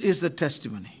 This is the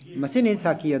testimony. Masini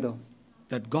sakhi ado.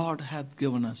 That God hath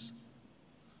given us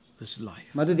this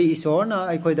life. So the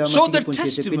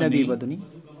testimony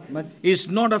is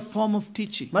not a form of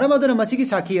teaching.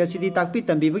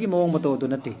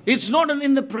 It's not an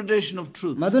interpretation of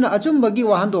truth.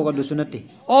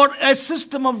 Or a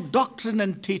system of doctrine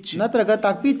and teaching. Or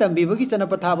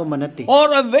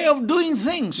a way of doing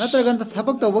things.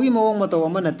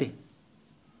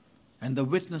 And the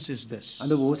witness is this,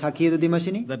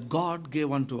 that God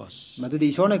gave unto us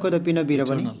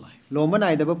eternal life.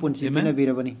 Amen?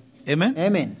 Amen?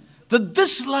 Amen. That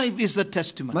this life is the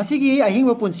testimony. It's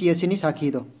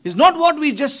not what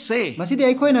we just say. The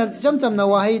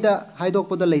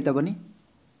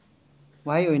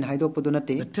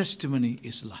testimony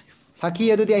is life. The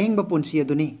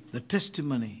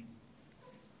testimony,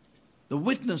 the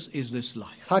witness is this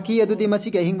life.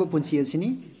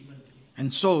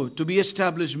 And so, to be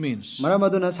established means to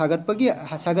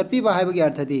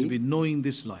be knowing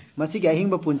this life in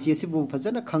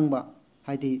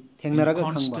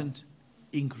constant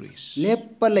increase and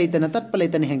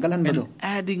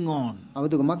adding on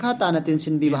in my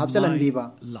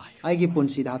life.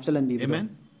 Amen?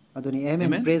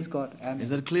 Amen. Praise God. Amen. Is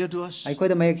that clear to us?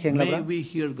 May we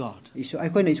hear God. You know,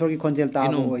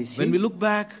 when we look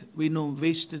back, we know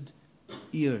wasted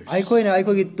years. But when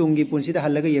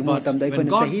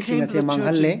God came to the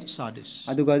church in Sardis,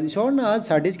 and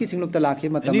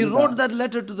He wrote that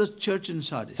letter to the church in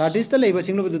Sardis, He came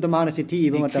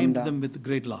to them with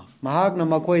great love. He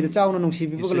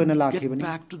said, get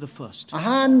back to the first.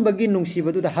 How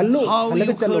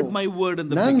you heard my word in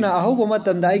the beginning. With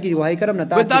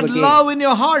that love in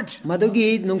your heart, a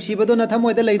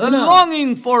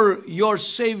longing for your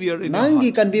Savior in your heart,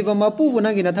 with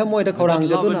that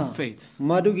love and faith.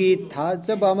 Therefore,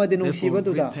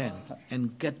 repent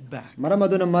and get back. Get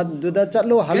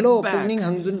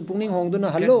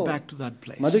back to that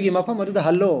place.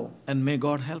 And may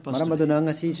God help us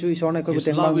today. His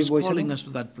love is calling us to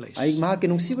that place. He is not,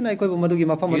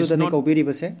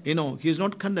 He is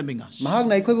not condemning us. But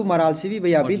let us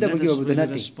really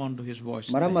respond to His voice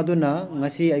today. And let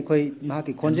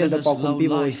us love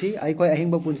life.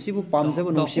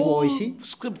 The whole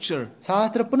scripture is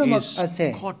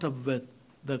caught up with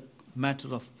the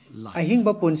matter of life.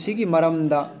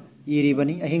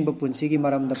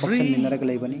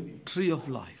 Tree of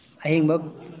life. The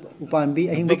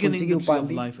beginning of tree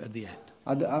of life at the end.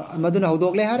 God, the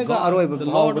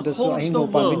Lord holds the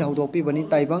world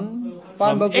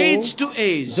from age to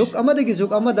age, saying,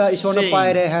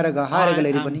 I am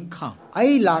come.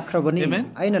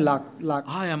 Amen? I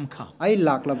am come,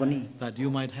 that you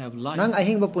might have life and life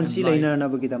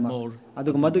more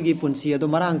abundantly.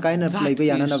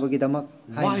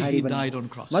 Why He died on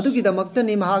cross. Amen?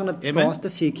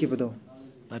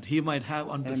 That He might have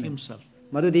unto Himself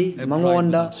Madudi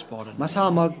Mangonda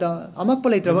Masamakta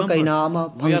Amakpalator Kaina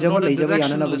Panjama later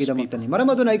Yanabagidamaktani.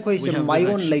 Maramaduna equation my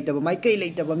own later, my K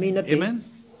later, Amen.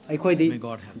 I quite the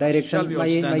direction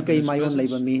my own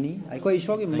labor meaning. I quite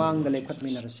shock him among the Lepat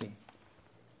Minarasi.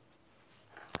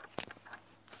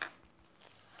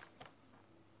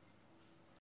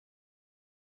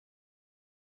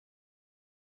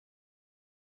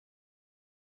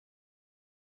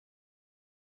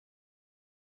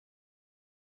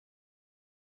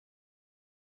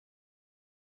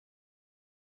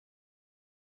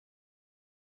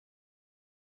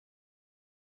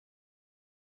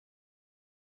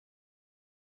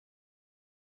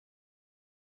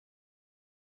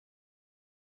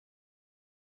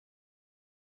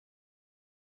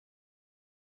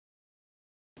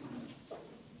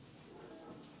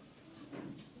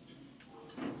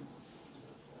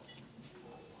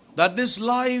 That this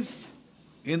life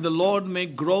in the Lord may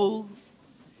grow,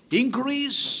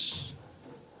 increase,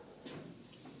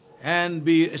 and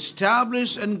be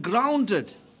established and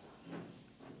grounded.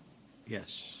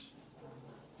 Yes.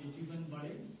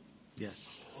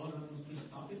 Yes.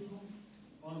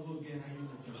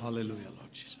 Hallelujah,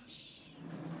 Lord Jesus.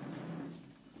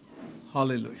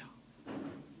 Hallelujah.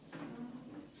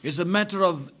 It's a matter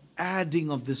of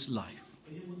adding of this life.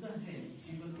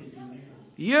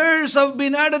 Years have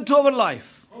been added to our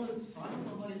life.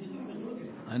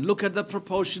 And look at the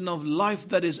proportion of life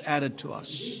that is added to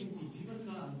us.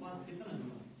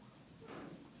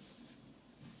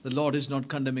 The Lord is not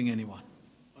condemning anyone.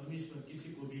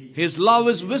 His love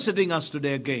is visiting us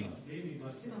today again,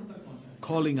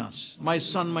 calling us, my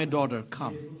son, my daughter,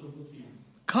 come.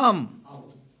 Come.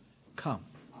 Come.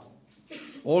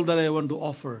 All that I want to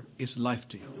offer is life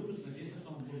to you.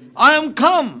 I am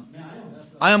come.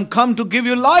 I am come to give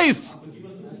you life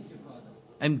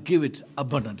and give it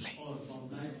abundantly.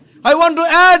 I want to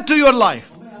add to your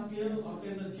life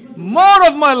more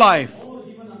of my life.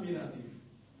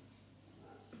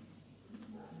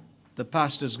 The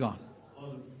past is gone.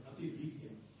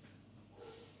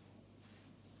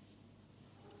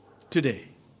 Today,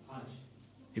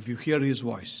 if you hear His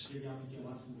voice,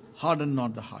 harden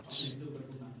not the hearts,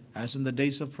 as in the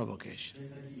days of provocation.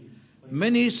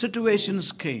 Many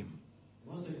situations came.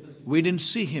 We didn't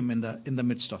see Him in the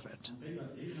midst of it.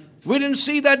 We didn't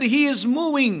see that He is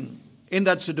moving in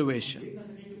that situation.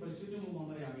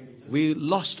 We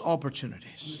lost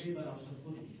opportunities.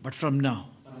 But from now,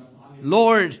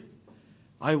 Lord,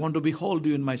 I want to behold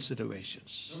you in my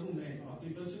situations.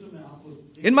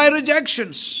 In my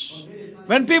rejections,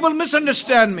 when people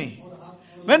misunderstand me,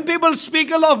 when people speak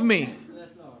ill of me,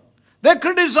 they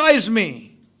criticize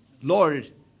me.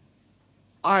 Lord,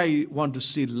 I want to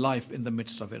see life in the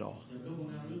midst of it all.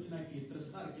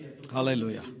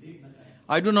 Hallelujah.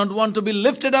 I do not want to be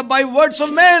lifted up by words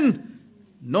of men,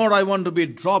 nor I want to be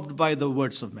dropped by the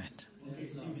words of men.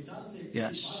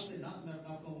 Yes.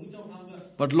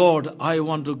 But Lord, I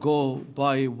want to go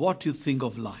by what you think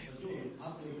of life.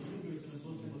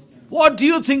 What do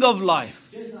you think of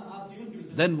life?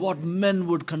 Then what men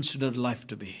would consider life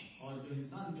to be.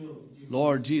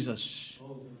 Lord Jesus,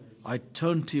 I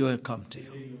turn to you and come to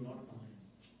you.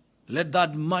 Let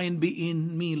that mind be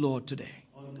in me, Lord, today,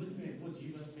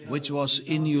 which was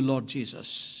in you, Lord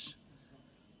Jesus.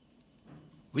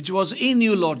 Which was in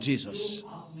you, Lord Jesus,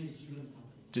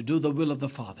 to do the will of the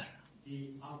Father.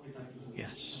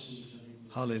 Yes.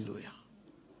 Hallelujah.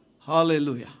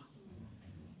 Hallelujah.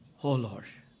 Oh Lord.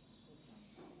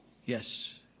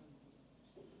 Yes.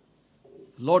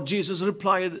 Lord Jesus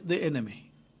replied the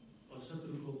enemy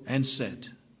and said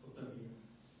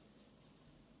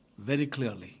very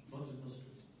clearly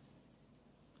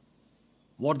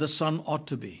what the son ought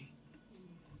to be.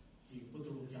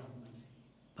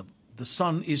 The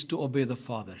son is to obey the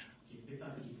father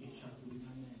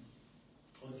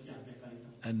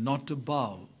and not to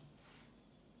bow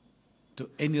to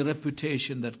any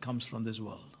reputation that comes from this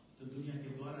world.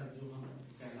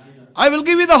 I will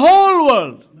give you the whole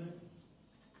world,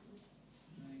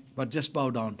 but just bow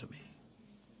down to me.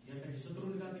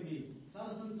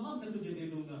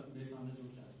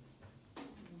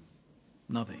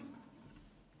 Nothing.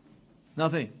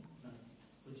 Nothing.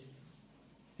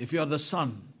 If you are the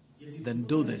son, then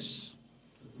do this.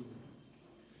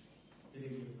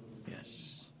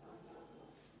 Yes.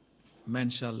 Men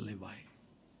shall live by.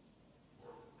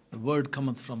 The word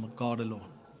cometh from God alone.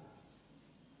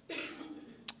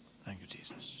 Thank you,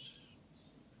 Jesus.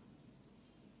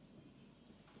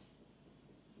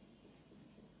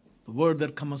 The word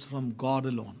that comes from God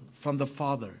alone, from the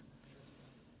Father,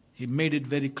 He made it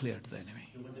very clear to the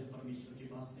enemy.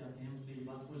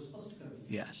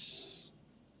 Yes.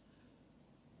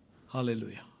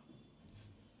 Hallelujah.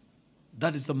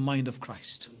 That is the mind of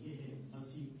Christ.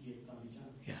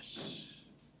 Yes.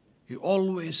 He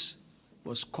always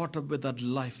was caught up with that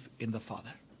life in the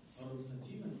Father.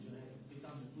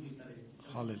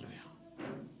 Hallelujah.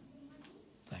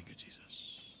 Thank you,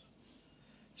 Jesus.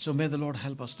 So may the Lord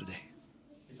help us today.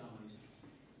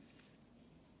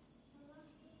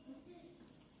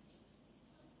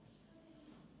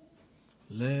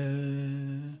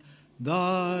 Let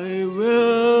thy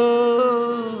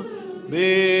will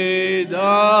be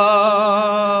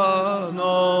done,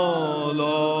 O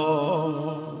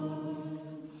Lord.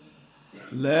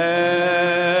 Let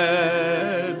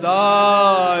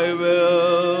thy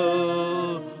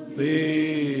will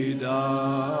be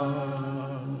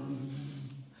done.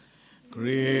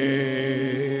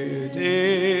 Create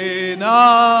in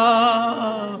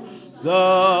us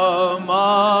the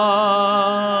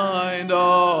mind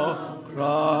of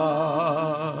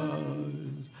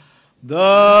Christ,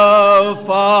 the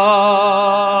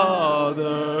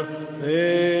Father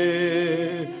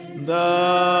in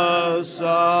the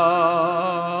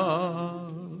Son,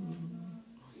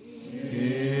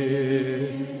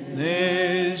 in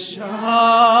His shining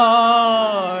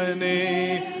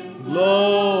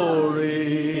glory.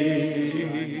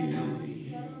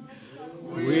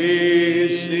 We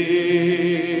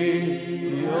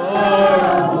see your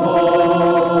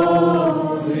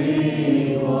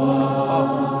Holy One.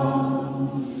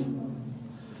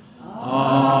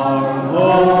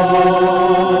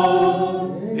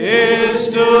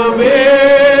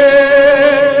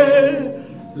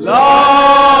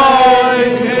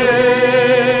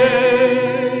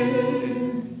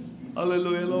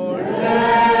 way, Lord.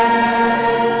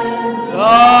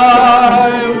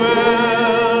 Thy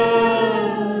will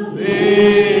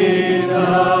be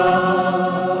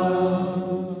done.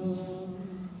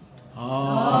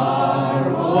 Our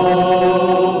hope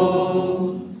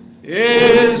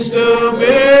is to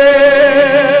be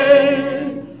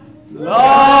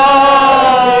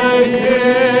like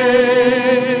Him.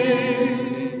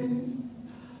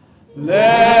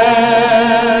 Let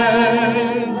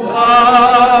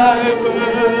thy will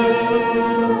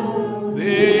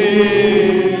be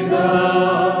done.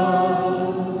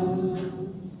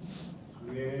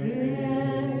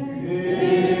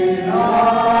 Give us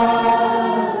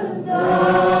the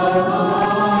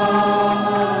mind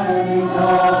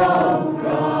of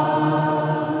Christ,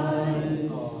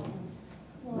 the Father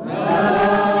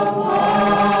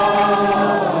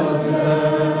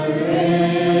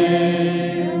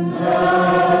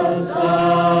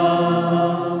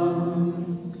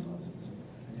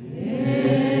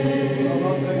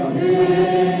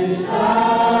in the Son. His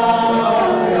shining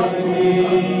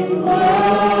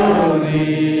glory,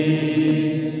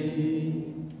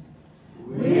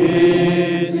 we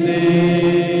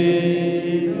sing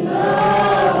the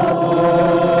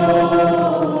Holy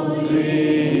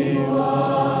One.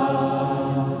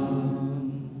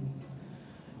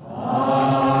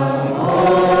 Our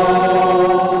hope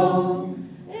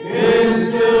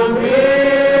is to be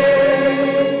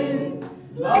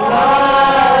like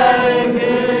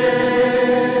Him.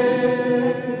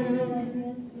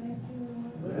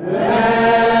 Let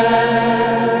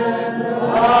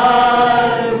thy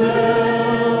will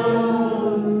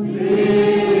be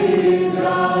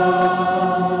done.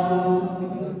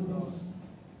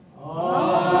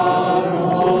 Our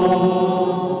hope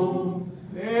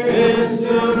is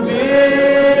to be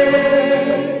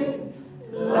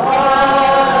like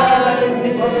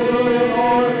Him.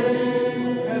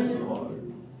 Yes, Lord.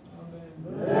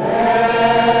 Let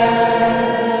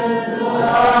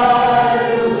thy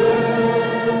will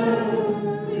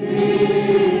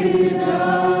be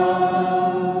done.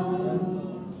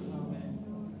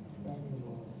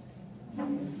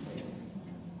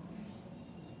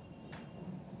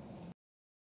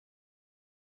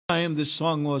 Time this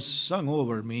song was sung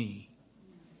over me.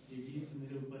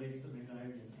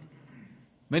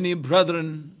 Many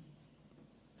brethren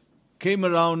came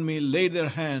around me, laid their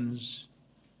hands,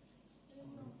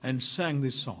 and sang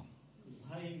this song.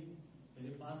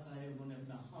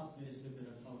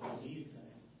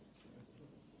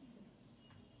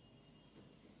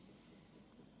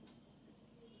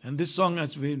 And this song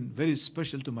has been very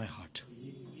special to my heart.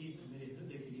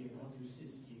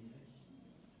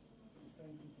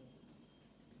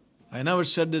 I never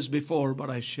said this before, but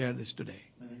I share this today.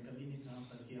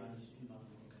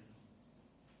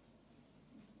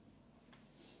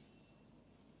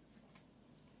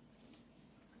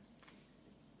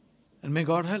 And may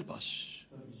God help us.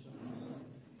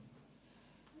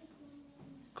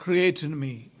 Create in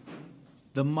me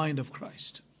the mind of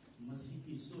Christ.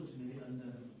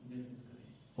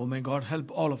 Oh, may God help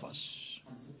all of us.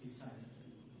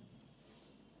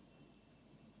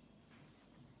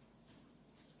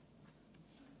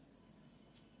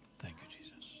 Thank you,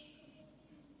 Jesus.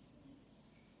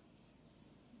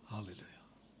 Hallelujah.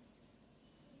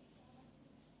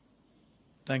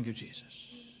 Thank you, Jesus.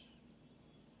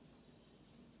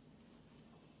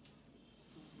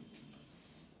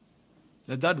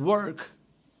 Let that work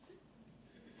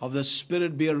of the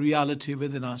Spirit be a reality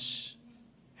within us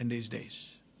in these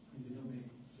days.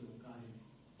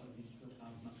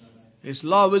 His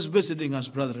love is visiting us,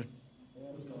 brethren.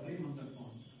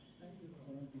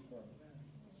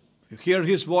 If you hear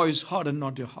His voice, harden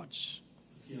not your hearts.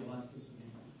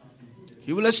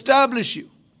 He will establish you.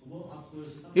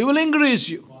 He will increase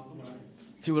you.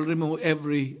 He will remove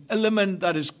every element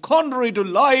that is contrary to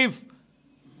life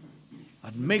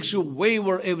and makes you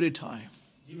waver every time.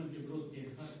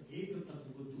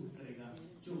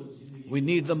 We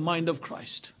need the mind of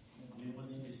Christ.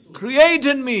 Create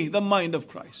in me the mind of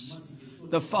Christ,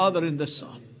 the Father and the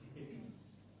Son.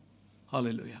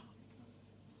 Hallelujah.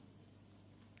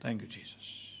 Thank you,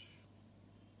 Jesus.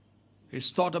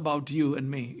 His thought about you and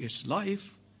me is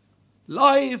life,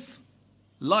 life,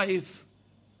 life,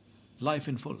 life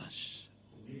in fullness.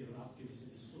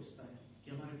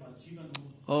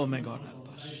 Oh, may God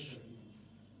help us.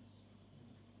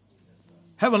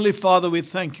 Heavenly Father, we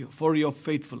thank you for your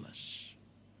faithfulness,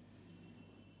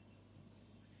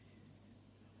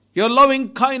 your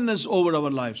loving kindness over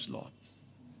our lives, Lord.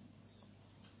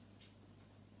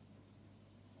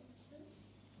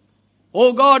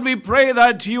 Oh God, we pray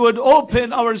that you would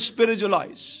open our spiritual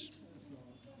eyes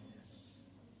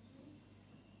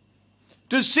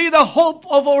to see the hope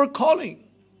of our calling.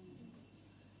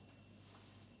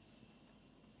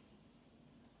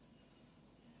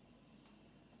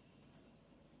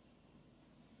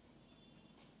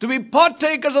 To be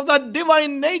partakers of that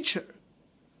divine nature.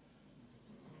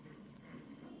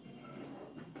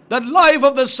 That life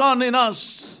of the Son in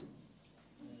us.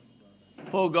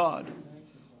 Oh God.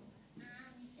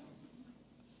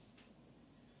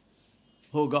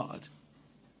 Oh God.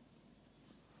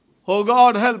 Oh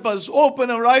God, help us.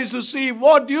 Open our eyes to see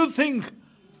what you think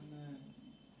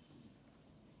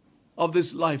of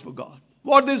this life, oh God.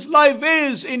 What this life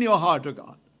is in your heart, oh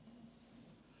God.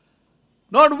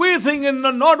 Not we think and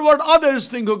not what others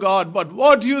think, oh God, but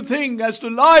what you think as to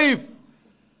life.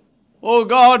 Oh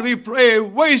God, we pray,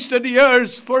 wasted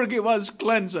years, forgive us,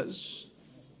 cleanse us.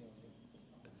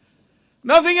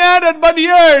 Nothing added but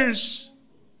years.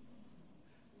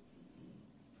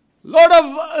 Lot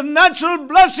of natural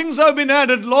blessings have been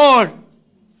added, Lord.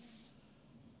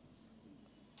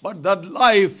 But that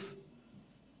life,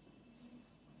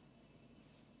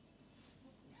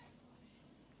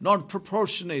 not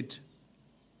proportionate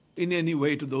in any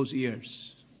way to those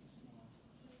years.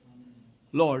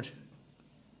 Lord,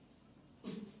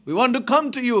 we want to come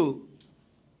to you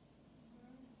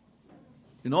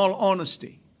in all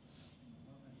honesty.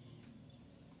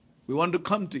 We want to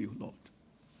come to you, Lord,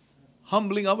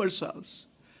 humbling ourselves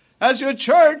as your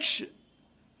church,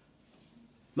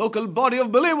 local body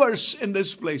of believers in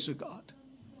this place, O God.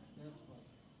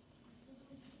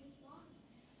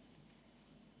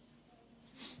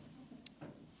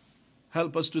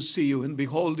 Help us to see you and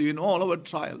behold you in all our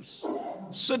trials,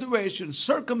 situations,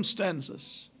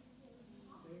 circumstances.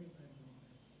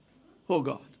 Oh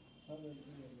God.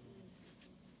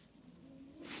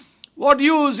 What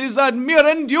use is that mere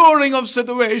enduring of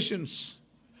situations,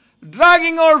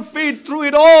 dragging our feet through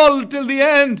it all till the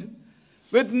end,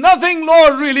 with nothing,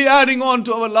 Lord, really adding on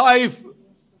to our life.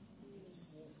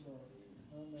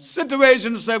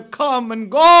 Situations have come and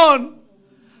gone.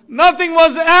 Nothing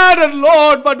was added,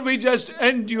 Lord, but we just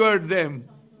endured them.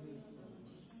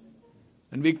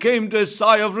 And we came to a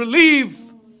sigh of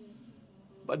relief,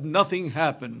 but nothing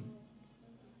happened.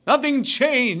 Nothing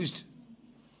changed.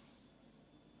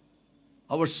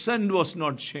 Our scent was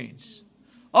not changed.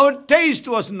 Our taste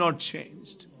was not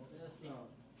changed.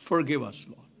 Forgive us,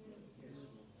 Lord.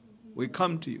 We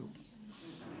come to you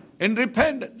in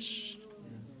repentance.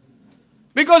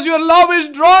 Because your love is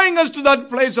drawing us to that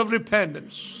place of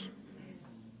repentance.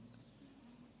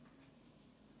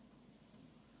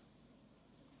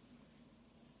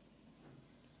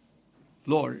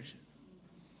 Lord,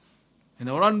 in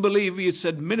our unbelief, we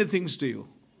said many things to you.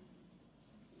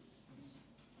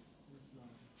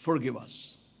 Forgive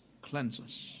us. Cleanse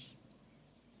us.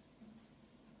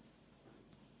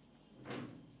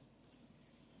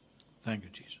 Thank you,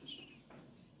 Jesus.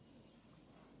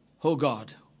 Oh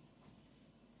God,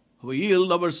 we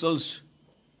yield ourselves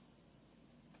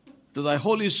to thy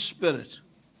Holy Spirit.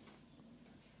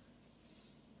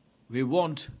 We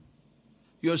want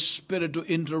your Spirit to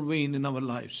intervene in our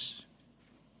lives.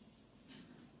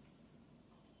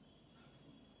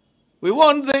 We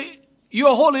want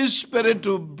your Holy Spirit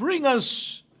to bring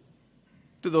us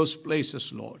to those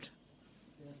places, Lord.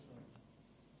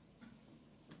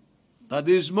 That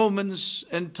these moments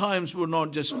and times will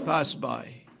not just pass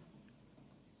by.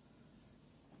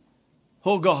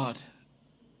 Oh God,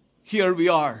 here we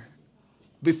are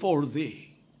before thee.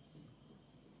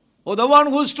 Oh, the one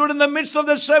who stood in the midst of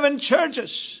the 7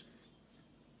 churches.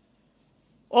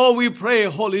 Oh, we pray,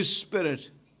 Holy Spirit.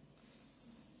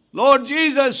 Lord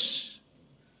Jesus,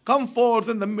 come forth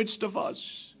in the midst of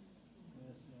us.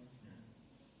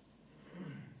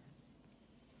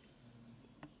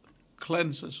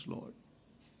 Cleanse us, Lord.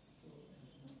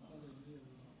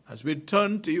 As we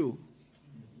turn to you,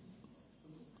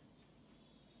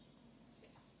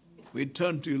 we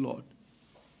turn to you, Lord.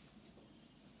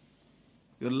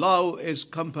 Your love is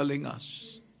compelling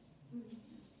us.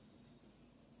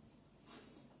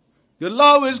 Your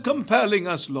love is compelling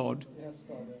us, Lord.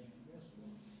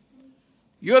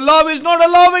 Your love is not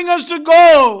allowing us to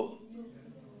go,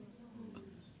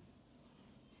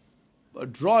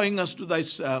 but drawing us to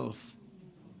thyself.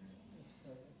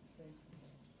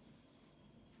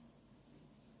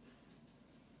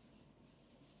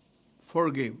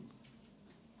 Forgive.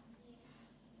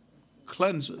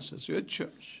 Cleanse us as your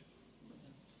church.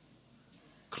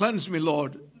 Cleanse me,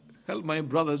 Lord. Help my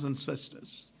brothers and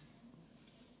sisters.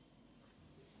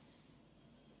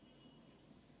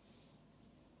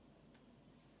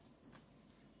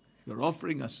 You're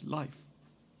offering us life.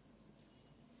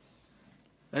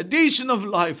 Addition of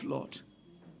life, Lord.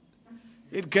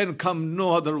 It can come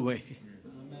no other way.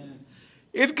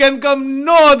 It can come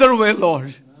no other way,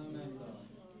 Lord.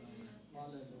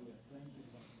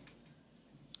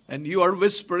 And you are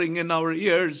whispering in our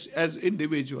ears as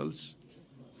individuals,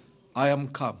 I am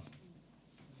come.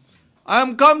 I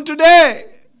am come today.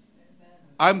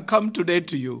 I am come today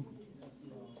to you.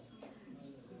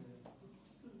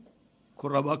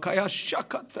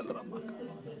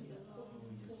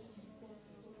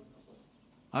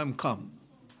 I am come.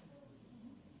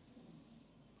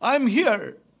 I am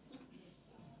here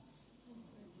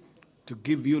to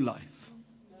give you life.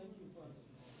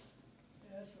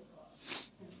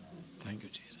 Thank you,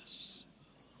 Jesus.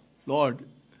 Lord,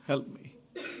 help me.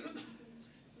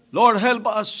 Lord, help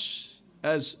us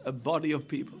as a body of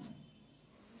people.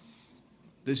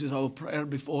 This is our prayer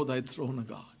before thy throne, O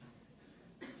God.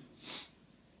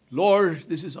 Lord,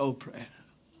 this is our prayer.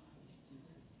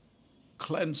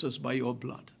 Cleanse us by your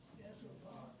blood.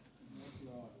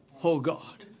 Oh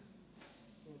God,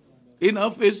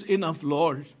 enough is enough,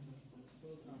 Lord.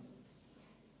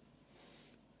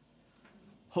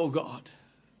 Oh God,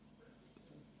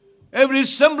 every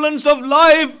semblance of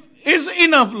life is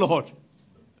enough, Lord.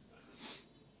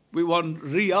 We want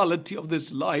reality of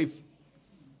this life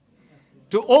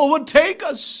to overtake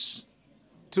us,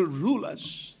 to rule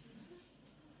us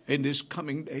in these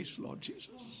coming days, Lord Jesus.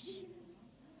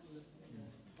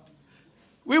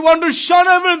 We want to shun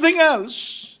everything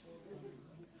else.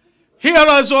 Hear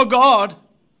us, O God.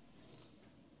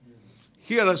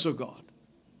 Hear us, O God.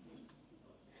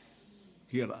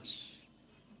 Hear us.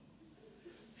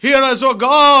 Hear us, O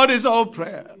God, is our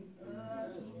prayer.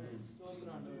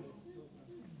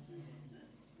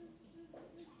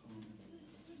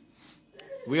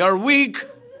 We are weak.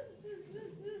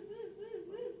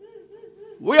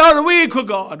 We are weak, O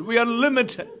God. We are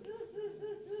limited.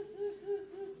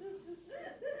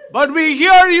 But we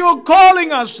hear you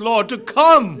calling us, Lord, to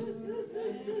come.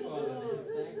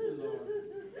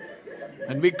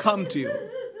 And we come to you.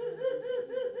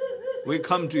 We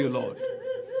come to you, Lord.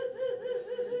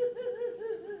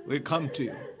 We come to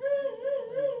you.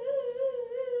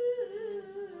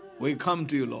 We come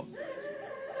to you, Lord.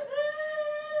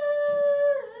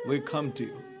 We come to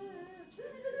you.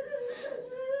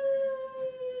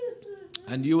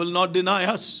 And you will not deny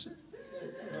us.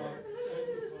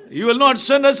 You will not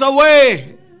send us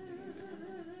away.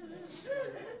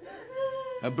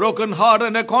 A broken heart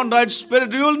and a contrite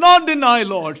spirit you will not deny,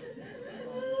 Lord.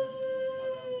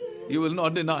 You will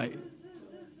not deny.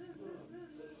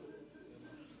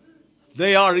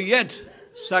 They are yet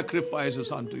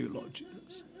sacrifices unto you, Lord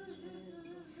Jesus.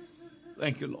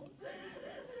 Thank you, Lord.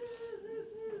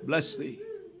 Bless thee.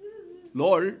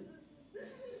 Lord,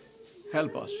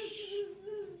 help us.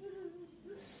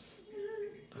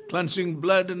 The cleansing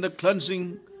blood and the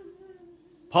cleansing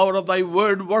power of thy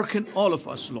word work in all of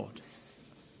us, Lord.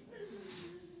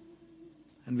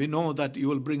 And we know that you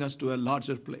will bring us to a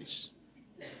larger place.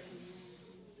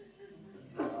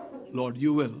 Lord,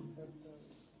 you will.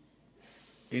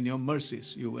 In your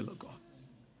mercies, you will, O God.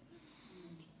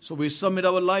 So we submit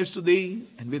our lives to thee,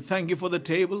 and we thank you for the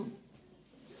table,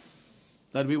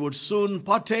 that we would soon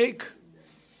partake,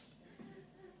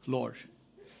 Lord.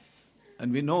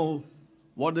 And we know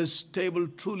what this table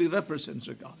truly represents,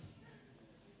 O God.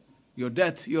 Your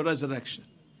death, your resurrection.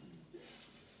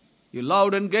 You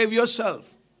loved and gave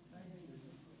yourself.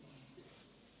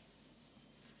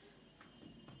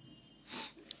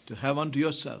 To have unto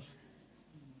yourself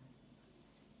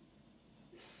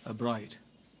a bride.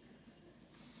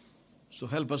 So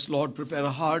help us, Lord, prepare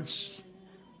our hearts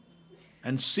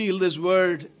and seal this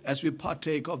word as we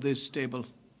partake of this table.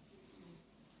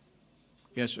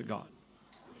 Yes, O God.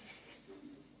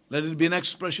 Let it be an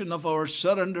expression of our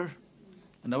surrender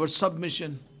and our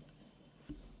submission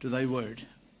to thy word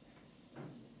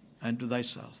and to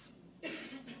thyself.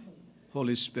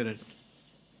 Holy Spirit,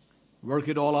 work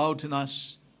it all out in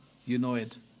us. You know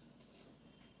it.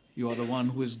 You are the one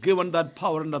who is given that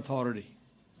power and authority.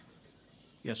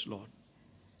 Yes, Lord.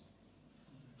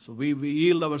 So we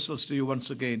yield ourselves to you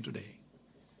once again today.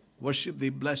 Worship thee,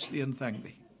 bless thee, and thank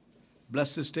thee.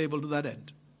 Bless this table to that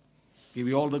end. Give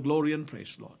you all the glory and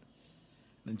praise, Lord.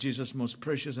 In Jesus' most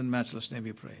precious and matchless name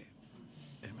we pray.